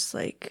was just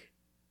like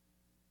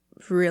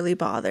really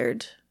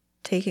bothered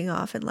taking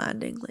off and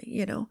landing, like,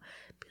 be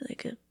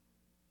like,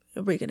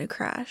 are we gonna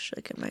crash?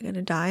 Like, am I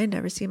gonna die and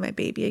never see my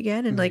baby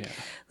again? And like,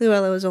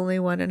 Luella was only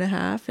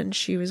 1.5, and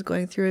she was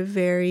going through a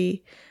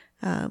very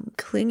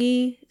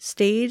clingy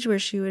stage where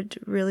she would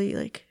really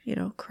like,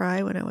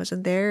 cry when I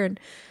wasn't there. And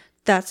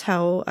that's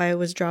how I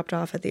was dropped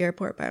off at the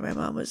airport by my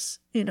mom, was,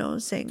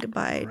 saying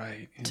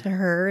goodbye to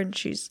her, and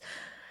she's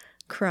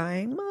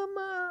crying,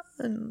 "Mama,"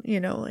 and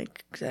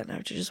like, then I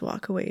have to just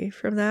walk away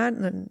from that.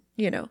 And then,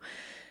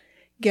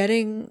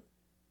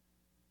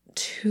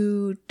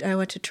 I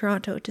went to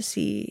Toronto to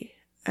see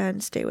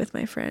and stay with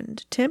my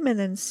friend Tim, and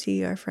then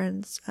see our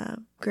friends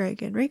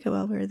Greg and Rika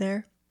while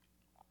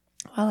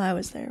I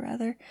was there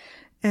rather.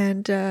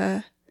 And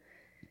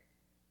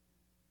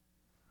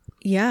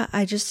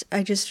I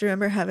just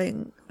remember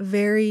having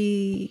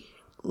very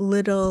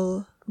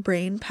little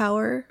brain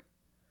power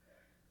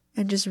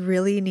and just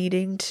really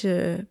needing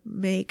to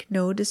make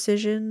no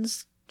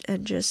decisions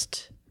and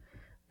just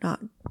not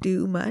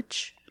do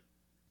much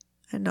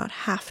and not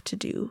have to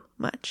do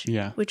much.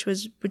 Yeah. Which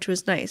was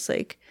nice.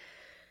 Like,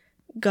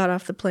 got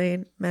off the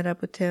plane, met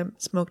up with Tim,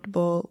 smoked a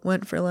bowl,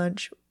 went for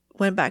lunch,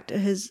 went back to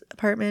his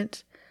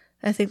apartment.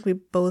 I think we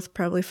both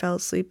probably fell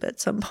asleep at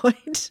some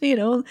point,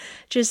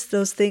 just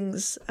those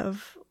things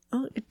of,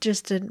 it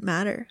just didn't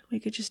matter. We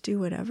could just do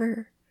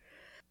whatever.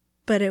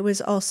 But it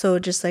was also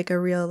just like a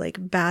real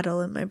like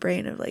battle in my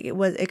brain of like,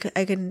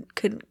 I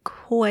couldn't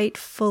quite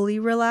fully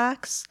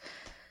relax.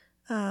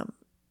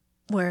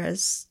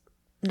 Whereas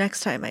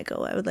next time I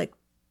go, I would like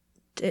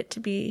it to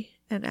be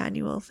an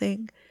annual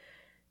thing,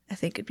 I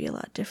think it'd be a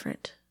lot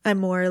different. I'm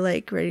more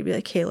like ready to be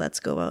like, hey, let's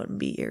go out and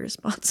be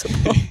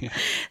irresponsible. Yeah.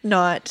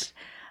 Not,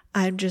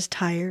 I'm just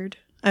tired.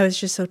 I was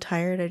just so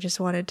tired. I just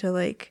wanted to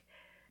like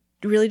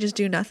really just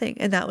do nothing.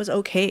 And that was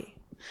okay.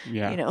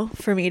 Yeah. You know,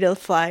 for me to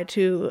fly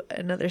to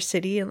another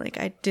city and like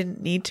I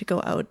didn't need to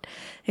go out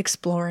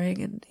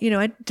exploring. And, you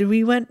know,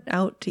 we went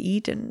out to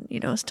eat and, you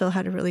know, still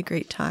had a really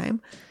great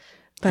time.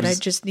 But I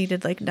just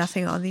needed like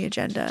nothing on the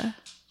agenda.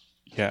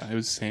 Yeah, it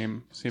was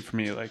same for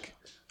me. Like,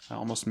 I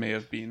almost may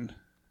have been.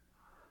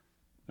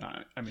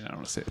 I mean, I don't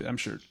want to say. I'm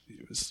sure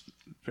it was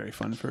very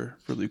fun for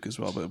Luke as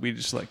well. But we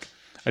just like,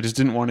 I just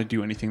didn't want to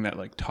do anything that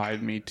like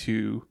tied me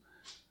to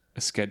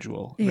a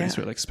schedule. Yeah. Sort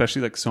of, like,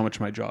 especially like so much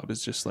of my job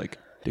is just like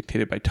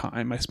dictated by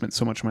time. I spent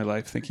so much of my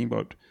life thinking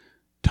about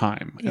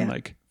time and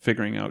like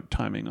figuring out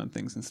timing on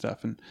things and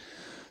stuff. And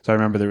so I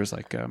remember there was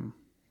like a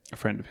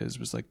friend of his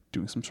was like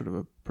doing some sort of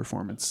a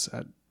performance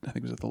at, I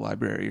think it was at the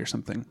library or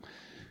something.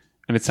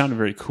 And it sounded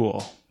very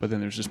cool, but then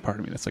there's just part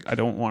of me that's like, I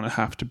don't want to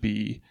have to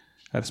be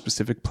at a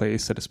specific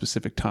place at a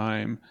specific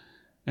time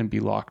and be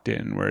locked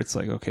in where it's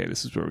like, okay,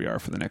 this is where we are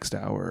for the next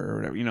hour or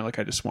whatever. You know, like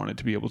I just wanted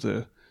to be able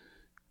to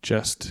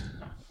just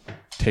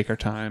take our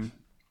time,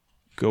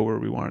 go where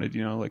we wanted,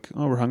 you know, like,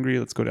 oh, we're hungry.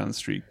 Let's go down the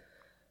street,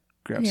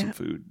 grab some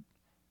food.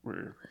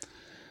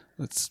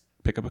 Let's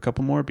pick up a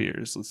couple more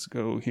beers. Let's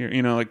go here.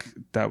 You know, like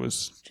that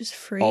was just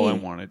free. all I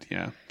wanted.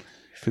 Yeah.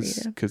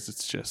 Because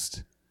it's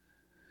just,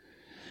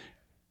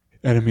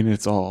 and I mean,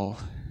 it's all,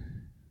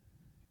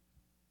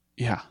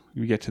 yeah,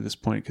 we get to this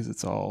point because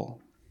it's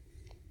all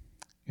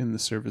in the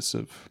service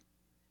of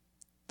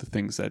the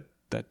things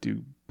that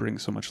do bring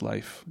so much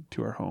life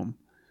to our home.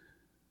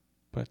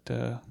 But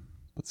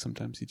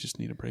sometimes you just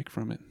need a break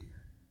from it.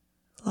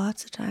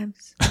 Lots of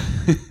times.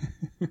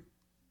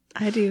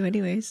 I do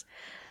anyways.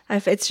 I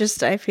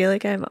feel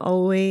like I'm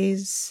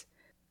always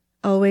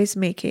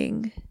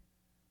making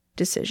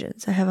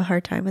decisions. I have a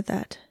hard time with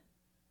that.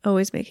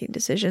 Always making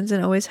decisions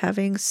and always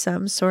having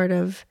some sort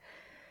of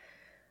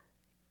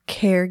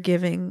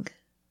caregiving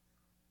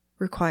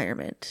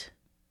requirement,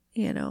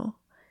 you know.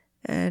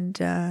 And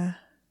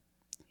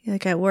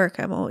like at work,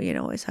 I'm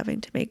always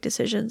having to make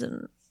decisions,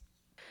 and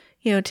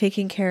you know,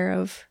 taking care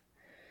of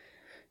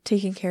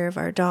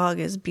our dog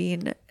is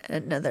being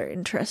another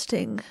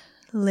interesting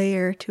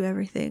layer to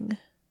everything.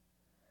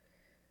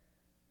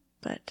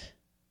 But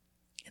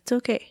it's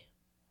okay.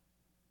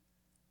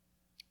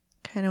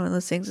 Kind of one of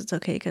those things, it's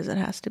okay because it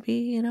has to be,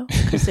 you know,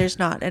 because there's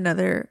not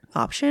another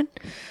option.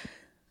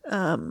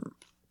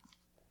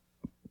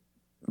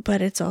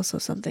 But it's also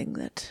something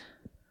that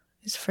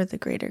is for the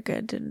greater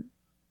good and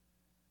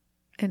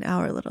in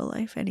our little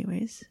life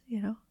anyways,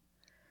 you know.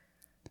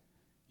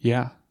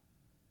 Yeah.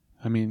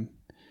 I mean,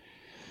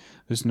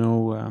 there's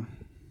no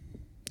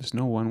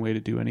one way to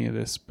do any of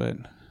this, but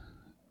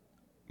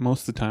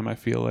most of the time I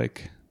feel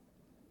like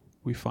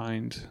we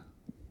find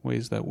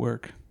ways that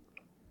work.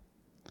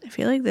 I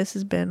feel like this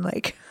has been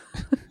like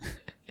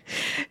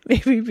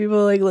maybe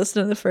people like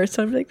listen to the first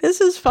time like,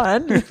 this is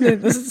fun. And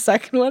then this is the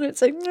second one.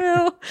 It's like,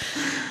 no,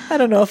 I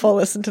don't know if I'll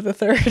listen to the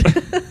third.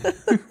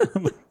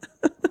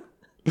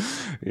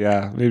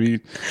 Yeah, maybe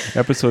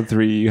episode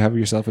 3, you have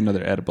yourself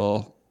another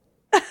edible.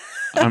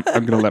 I'm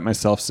going to let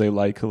myself say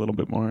like a little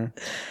bit more.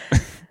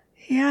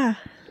 Yeah.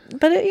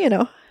 But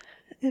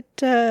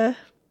I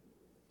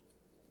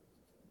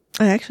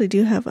actually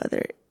do have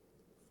other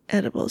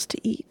edibles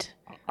to eat.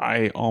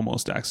 I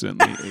almost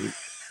accidentally ate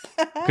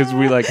because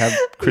we like have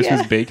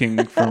Christmas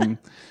baking from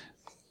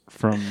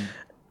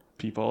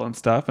people and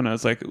stuff, and I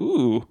was like,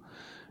 ooh,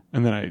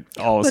 and then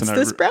all of a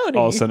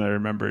sudden I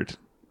remembered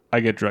I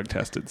get drug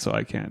tested, so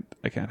I can't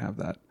have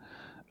that.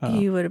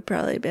 You would have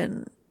probably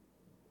been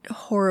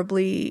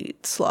horribly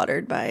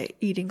slaughtered by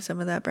eating some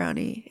of that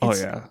brownie.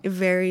 It's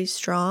very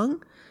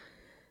strong.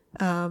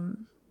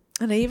 And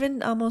I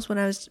even almost, when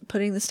I was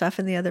putting the stuff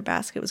in the other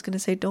basket, was going to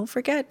say, don't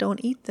forget,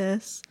 don't eat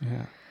this.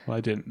 Yeah. Well,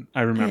 I didn't.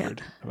 I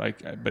remembered.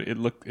 Yeah. But it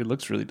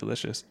looks really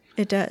delicious.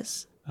 It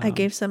does. I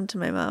gave some to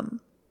my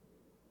mom,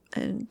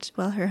 and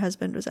while her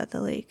husband was at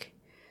the lake,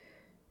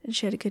 and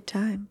she had a good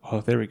time.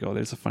 Oh, there we go.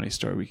 There's a funny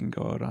story we can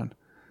go out on.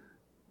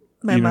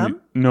 My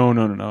mom?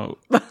 No.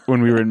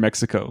 When we were in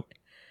Mexico,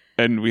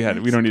 and we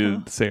don't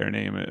need to say our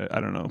name. I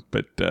don't know,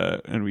 but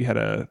and we had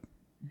a.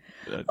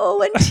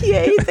 When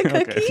Tia ate the cookie.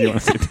 Okay, if you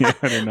want to say Tia,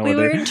 I don't know. We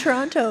were in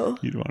Toronto.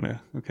 You'd want to.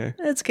 Okay.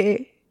 That's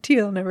okay.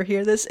 Tia will never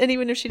hear this, and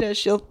even if she does,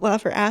 she'll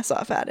laugh her ass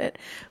off at it.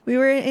 We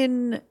were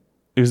in.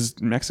 It was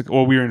Mexico.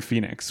 Well, we were in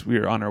Phoenix. We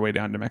were on our way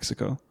down to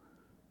Mexico.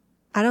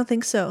 I don't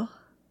think so,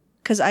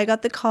 because I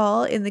got the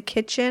call in the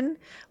kitchen.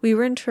 We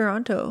were in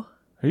Toronto.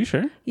 Are you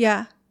sure?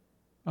 Yeah.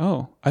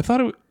 Oh, I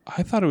thought it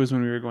was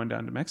when we were going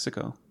down to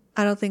Mexico.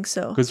 I don't think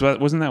so. Because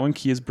wasn't that when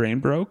Kia's brain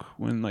broke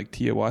when like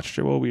Tia watched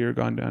her while we were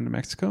going down to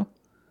Mexico?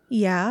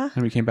 Yeah.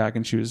 And we came back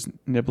and she was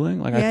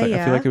nibbling. Like I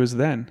feel like it was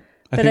then.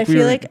 I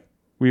feel like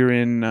we were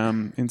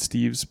in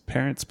Steve's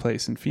parents'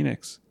 place in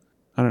Phoenix.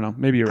 I don't know.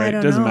 Maybe you're right.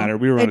 It doesn't matter.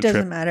 We were on a trip. It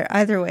doesn't matter.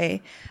 Either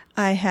way,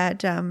 I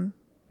had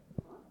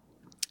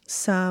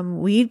some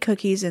weed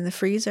cookies in the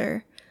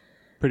freezer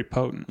pretty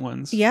potent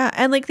ones. Yeah,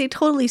 and like they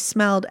totally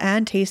smelled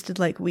and tasted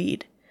like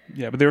weed,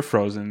 Yeah, but they were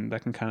frozen.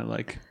 That can kind of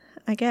like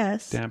I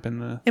guess. dampen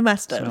the It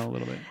must smell have. a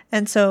little bit.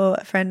 And so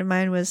a friend of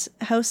mine was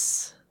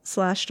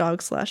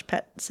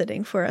house/dog/pet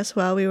sitting for us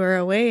while we were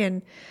away,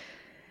 and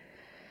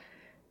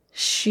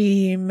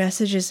she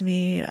messages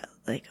me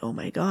like, "Oh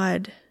my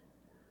God,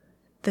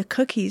 the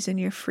cookies in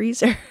your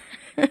freezer."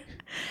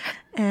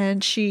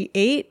 And she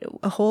ate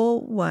a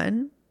whole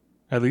one.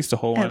 At least a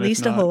whole one. At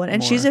least a whole one.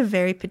 And she's a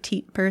very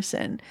petite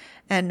person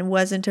and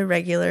wasn't a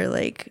regular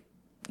like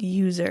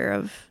user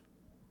of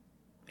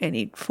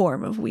any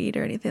form of weed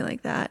or anything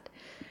like that.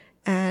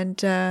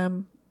 And I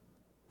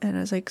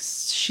was like,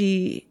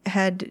 she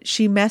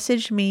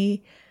messaged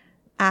me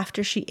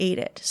after she ate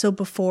it. So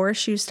before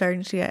she was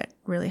starting to get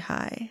really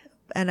high.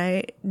 And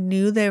I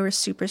knew they were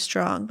super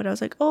strong, but I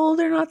was like, oh,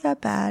 they're not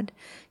that bad.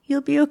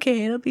 You'll be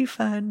okay. It'll be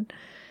fun.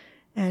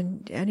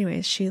 And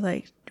anyways, she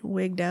like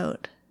wigged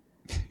out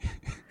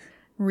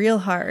real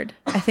hard.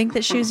 I think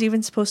that she was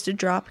even supposed to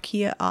drop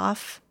Kia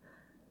off.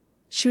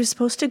 She was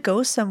supposed to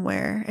go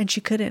somewhere and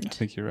she couldn't. I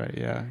think you're right.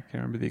 Yeah. I can't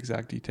remember the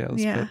exact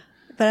details. Yeah.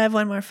 But I have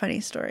one more funny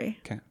story.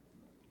 Okay.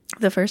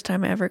 The first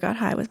time I ever got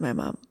high with my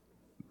mom.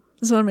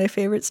 It's one of my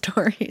favorite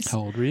stories. How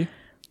old were you?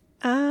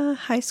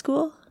 High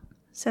school,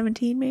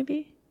 17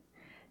 maybe.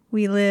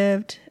 We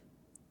lived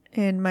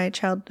in my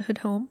childhood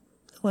home,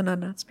 the one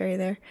on Knott's Berry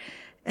there,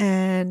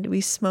 and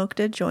we smoked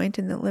a joint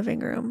in the living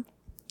room,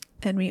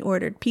 and we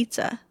ordered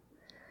pizza.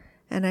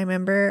 And I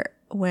remember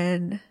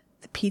when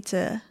the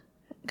pizza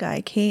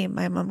guy came,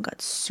 my mom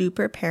got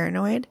super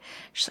paranoid.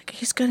 She's like,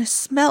 he's gonna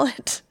smell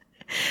it.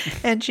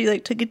 And she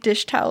like took a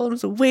dish towel and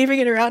was waving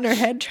it around her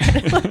head,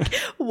 trying to like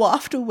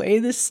waft away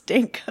the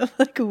stink of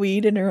like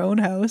weed in her own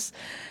house.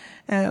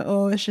 And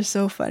oh, it's just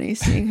so funny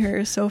seeing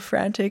her so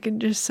frantic and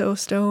just so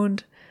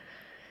stoned.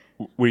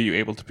 Were you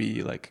able to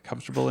be like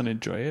comfortable and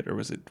enjoy it, or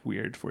was it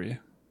weird for you?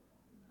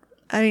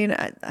 I mean,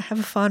 I have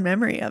a fond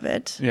memory of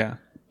it. Yeah.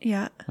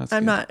 Yeah. That's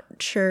I'm good. not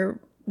sure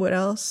what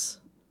else,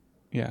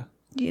 Yeah.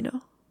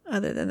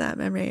 other than that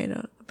memory. I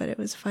don't, but it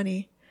was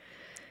funny.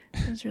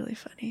 It was really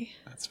funny.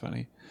 That's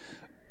funny.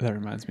 That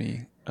reminds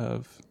me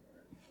of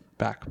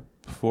back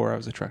before I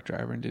was a truck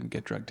driver and didn't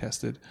get drug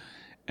tested.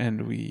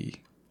 And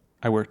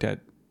I worked at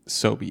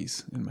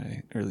Sobeys in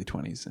my early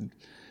 20s, and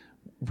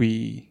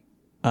we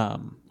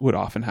would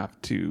often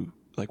have to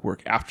like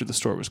work after the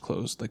store was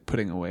closed, like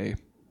putting away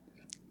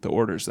the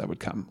orders that would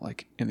come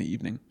like in the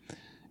evening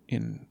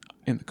in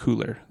the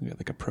cooler. We had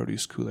like a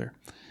produce cooler.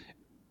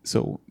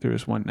 So there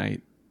was one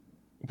night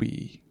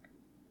we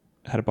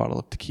had a bottle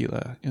of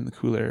tequila in the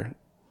cooler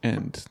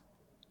and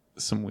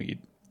some weed.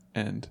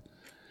 And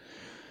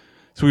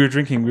so we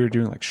were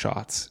doing like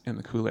shots in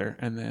the cooler,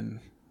 and then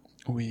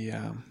we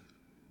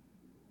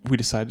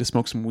decided to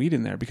smoke some weed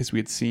in there because we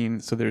had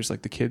seen, so there's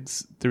like the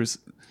kids, there's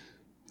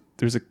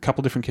a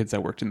couple different kids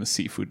that worked in the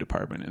seafood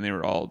department, and they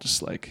were all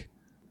just like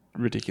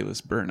ridiculous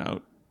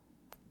burnout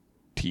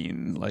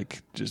teen,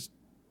 like just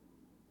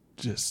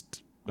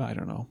I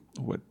don't know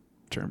what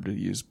term to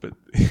use, but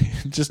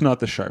just not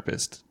the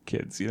sharpest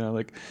kids,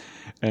 like,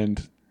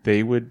 and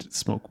they would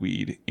smoke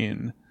weed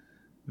in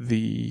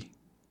the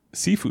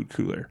seafood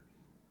cooler.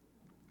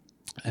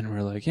 And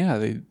we're like, yeah,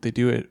 they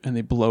do it, and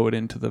they blow it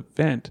into the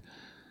vent,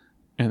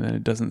 and then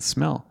it doesn't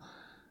smell.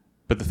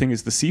 But the thing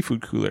is, the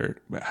seafood cooler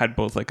had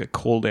both like a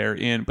cold air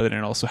in, but then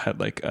it also had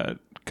like a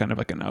kind of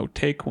like an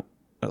outtake,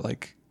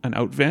 like an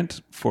out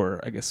vent for,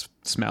 I guess,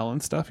 smell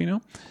and stuff,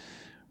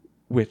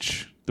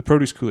 which the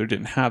produce cooler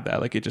didn't have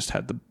that. Like it just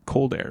had the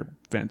cold air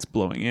vents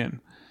blowing in.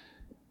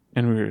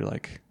 And we were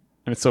like,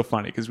 and it's so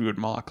funny because we would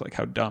mock like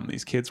how dumb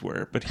these kids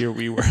were, but here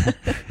we were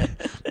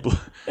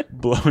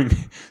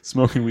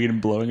smoking weed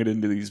and blowing it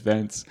into these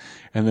vents,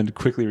 and then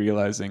quickly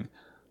realizing,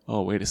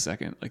 oh, wait a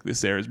second, like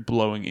this air is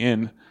blowing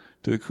in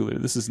to the cooler.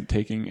 This isn't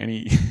taking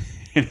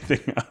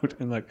anything out.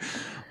 And like,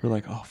 we're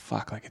like, oh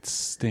fuck, like it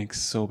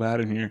stinks so bad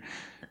in here.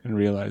 And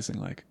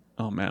realizing like,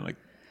 oh man, like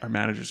our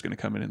manager's going to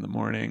come in the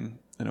morning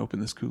and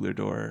open this cooler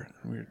door.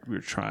 And we were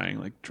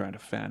trying to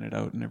fan it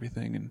out and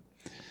everything. And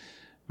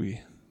we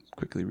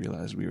quickly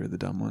realized we were the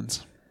dumb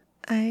ones.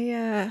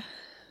 Thinking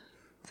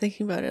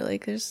about it,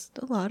 like there's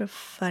a lot of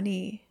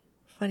funny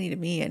to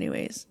me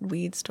anyways,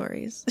 weed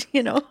stories,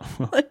 Well,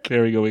 like,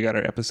 there we go. We got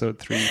our episode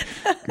 3.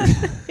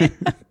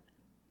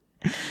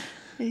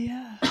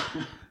 yeah.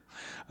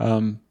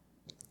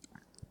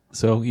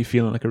 So you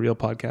feeling like a real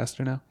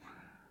podcaster now?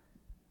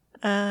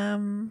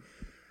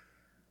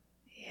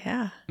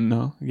 Yeah.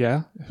 No?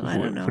 Yeah? Well, I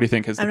don't know. What do you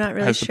think? Has I'm not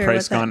really has sure the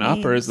price what that gone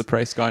up, or has means. the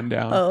price gone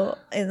down? Oh,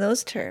 in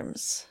those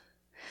terms.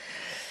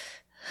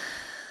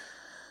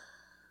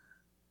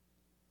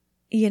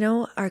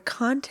 Our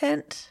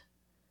content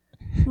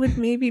would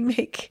maybe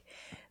make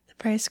the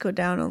price go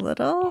down a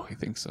little. Oh, I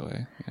think so,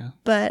 eh? Yeah.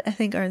 But I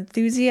think our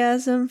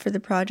enthusiasm for the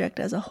project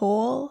as a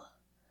whole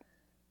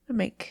would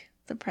make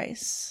the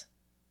price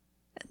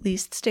at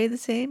least stay the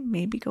same,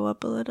 maybe go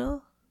up a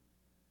little.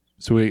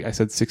 So I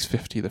said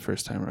 $650 the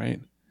first time,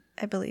 right?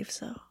 I believe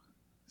so.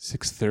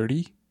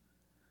 $630?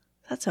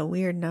 That's a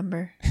weird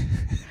number.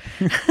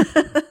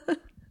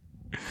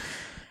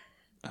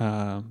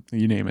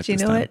 You name it. Do you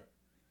this know time. what?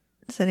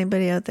 Does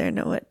anybody out there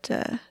know what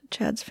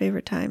Chad's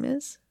favorite time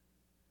is?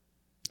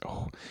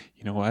 Oh,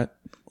 you know what?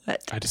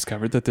 What? I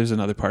discovered that there's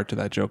another part to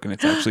that joke, and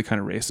it's actually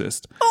kind of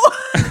racist.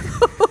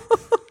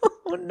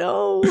 Oh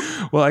no!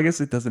 Well, I guess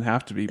it doesn't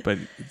have to be, but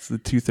it's the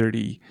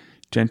 2:30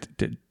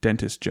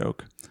 dentist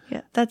joke.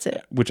 Yeah, that's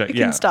it. Which You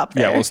can stop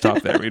there. Yeah, we'll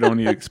stop there. We don't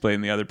need to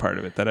explain the other part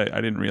of it that I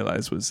didn't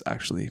realize was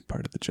actually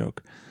part of the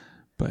joke.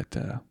 But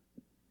so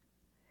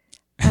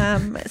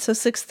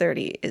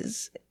 6:30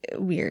 is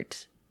weird.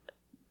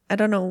 I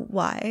don't know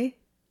why.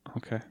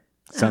 okay,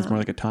 sounds more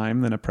like a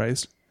time than a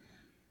price.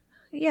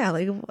 Yeah,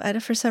 like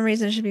for some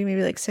reason it should be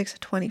maybe like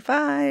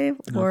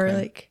 6:25 or Okay.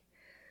 like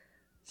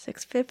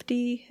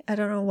 6:50. I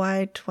don't know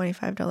why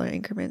 $25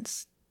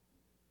 increments.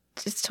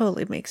 Just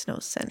totally makes no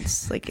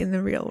sense, like in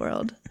the real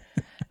world.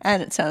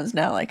 And it sounds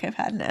now like I've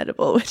had an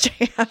edible, which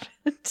I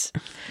haven't.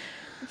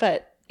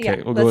 But yeah,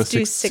 Okay, we'll go with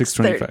let's do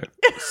 6:25.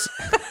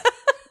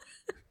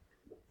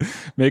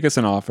 Make us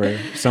an offer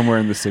somewhere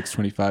in the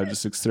 6:25 to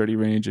 6:30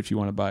 range if you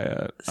want to buy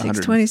a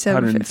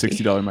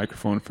 $160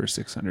 microphone for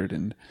 $600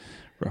 and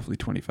roughly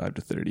 $25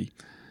 to $30.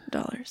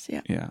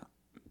 Yeah. Yeah.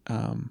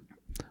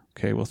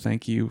 Okay. Well,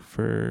 thank you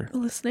for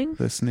Listening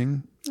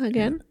again,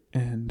 again.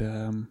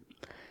 and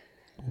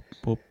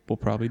we'll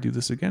probably do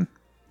this again.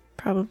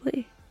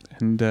 Probably.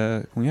 And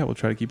we'll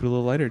try to keep it a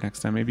little lighter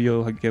next time. Maybe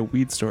you'll get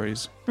weed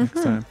stories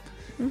next time.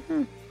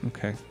 Mm-hmm.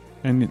 Okay.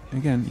 And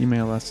again,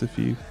 email us if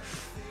you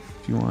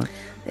want.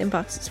 The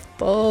inbox is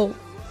full,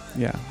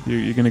 Yeah,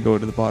 you're gonna go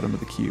to the bottom of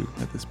the queue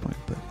at this point,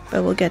 but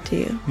but we'll get to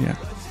you. yeah.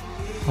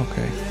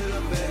 Okay.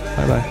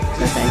 Bye bye.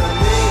 Bye-bye.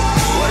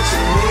 What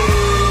you need.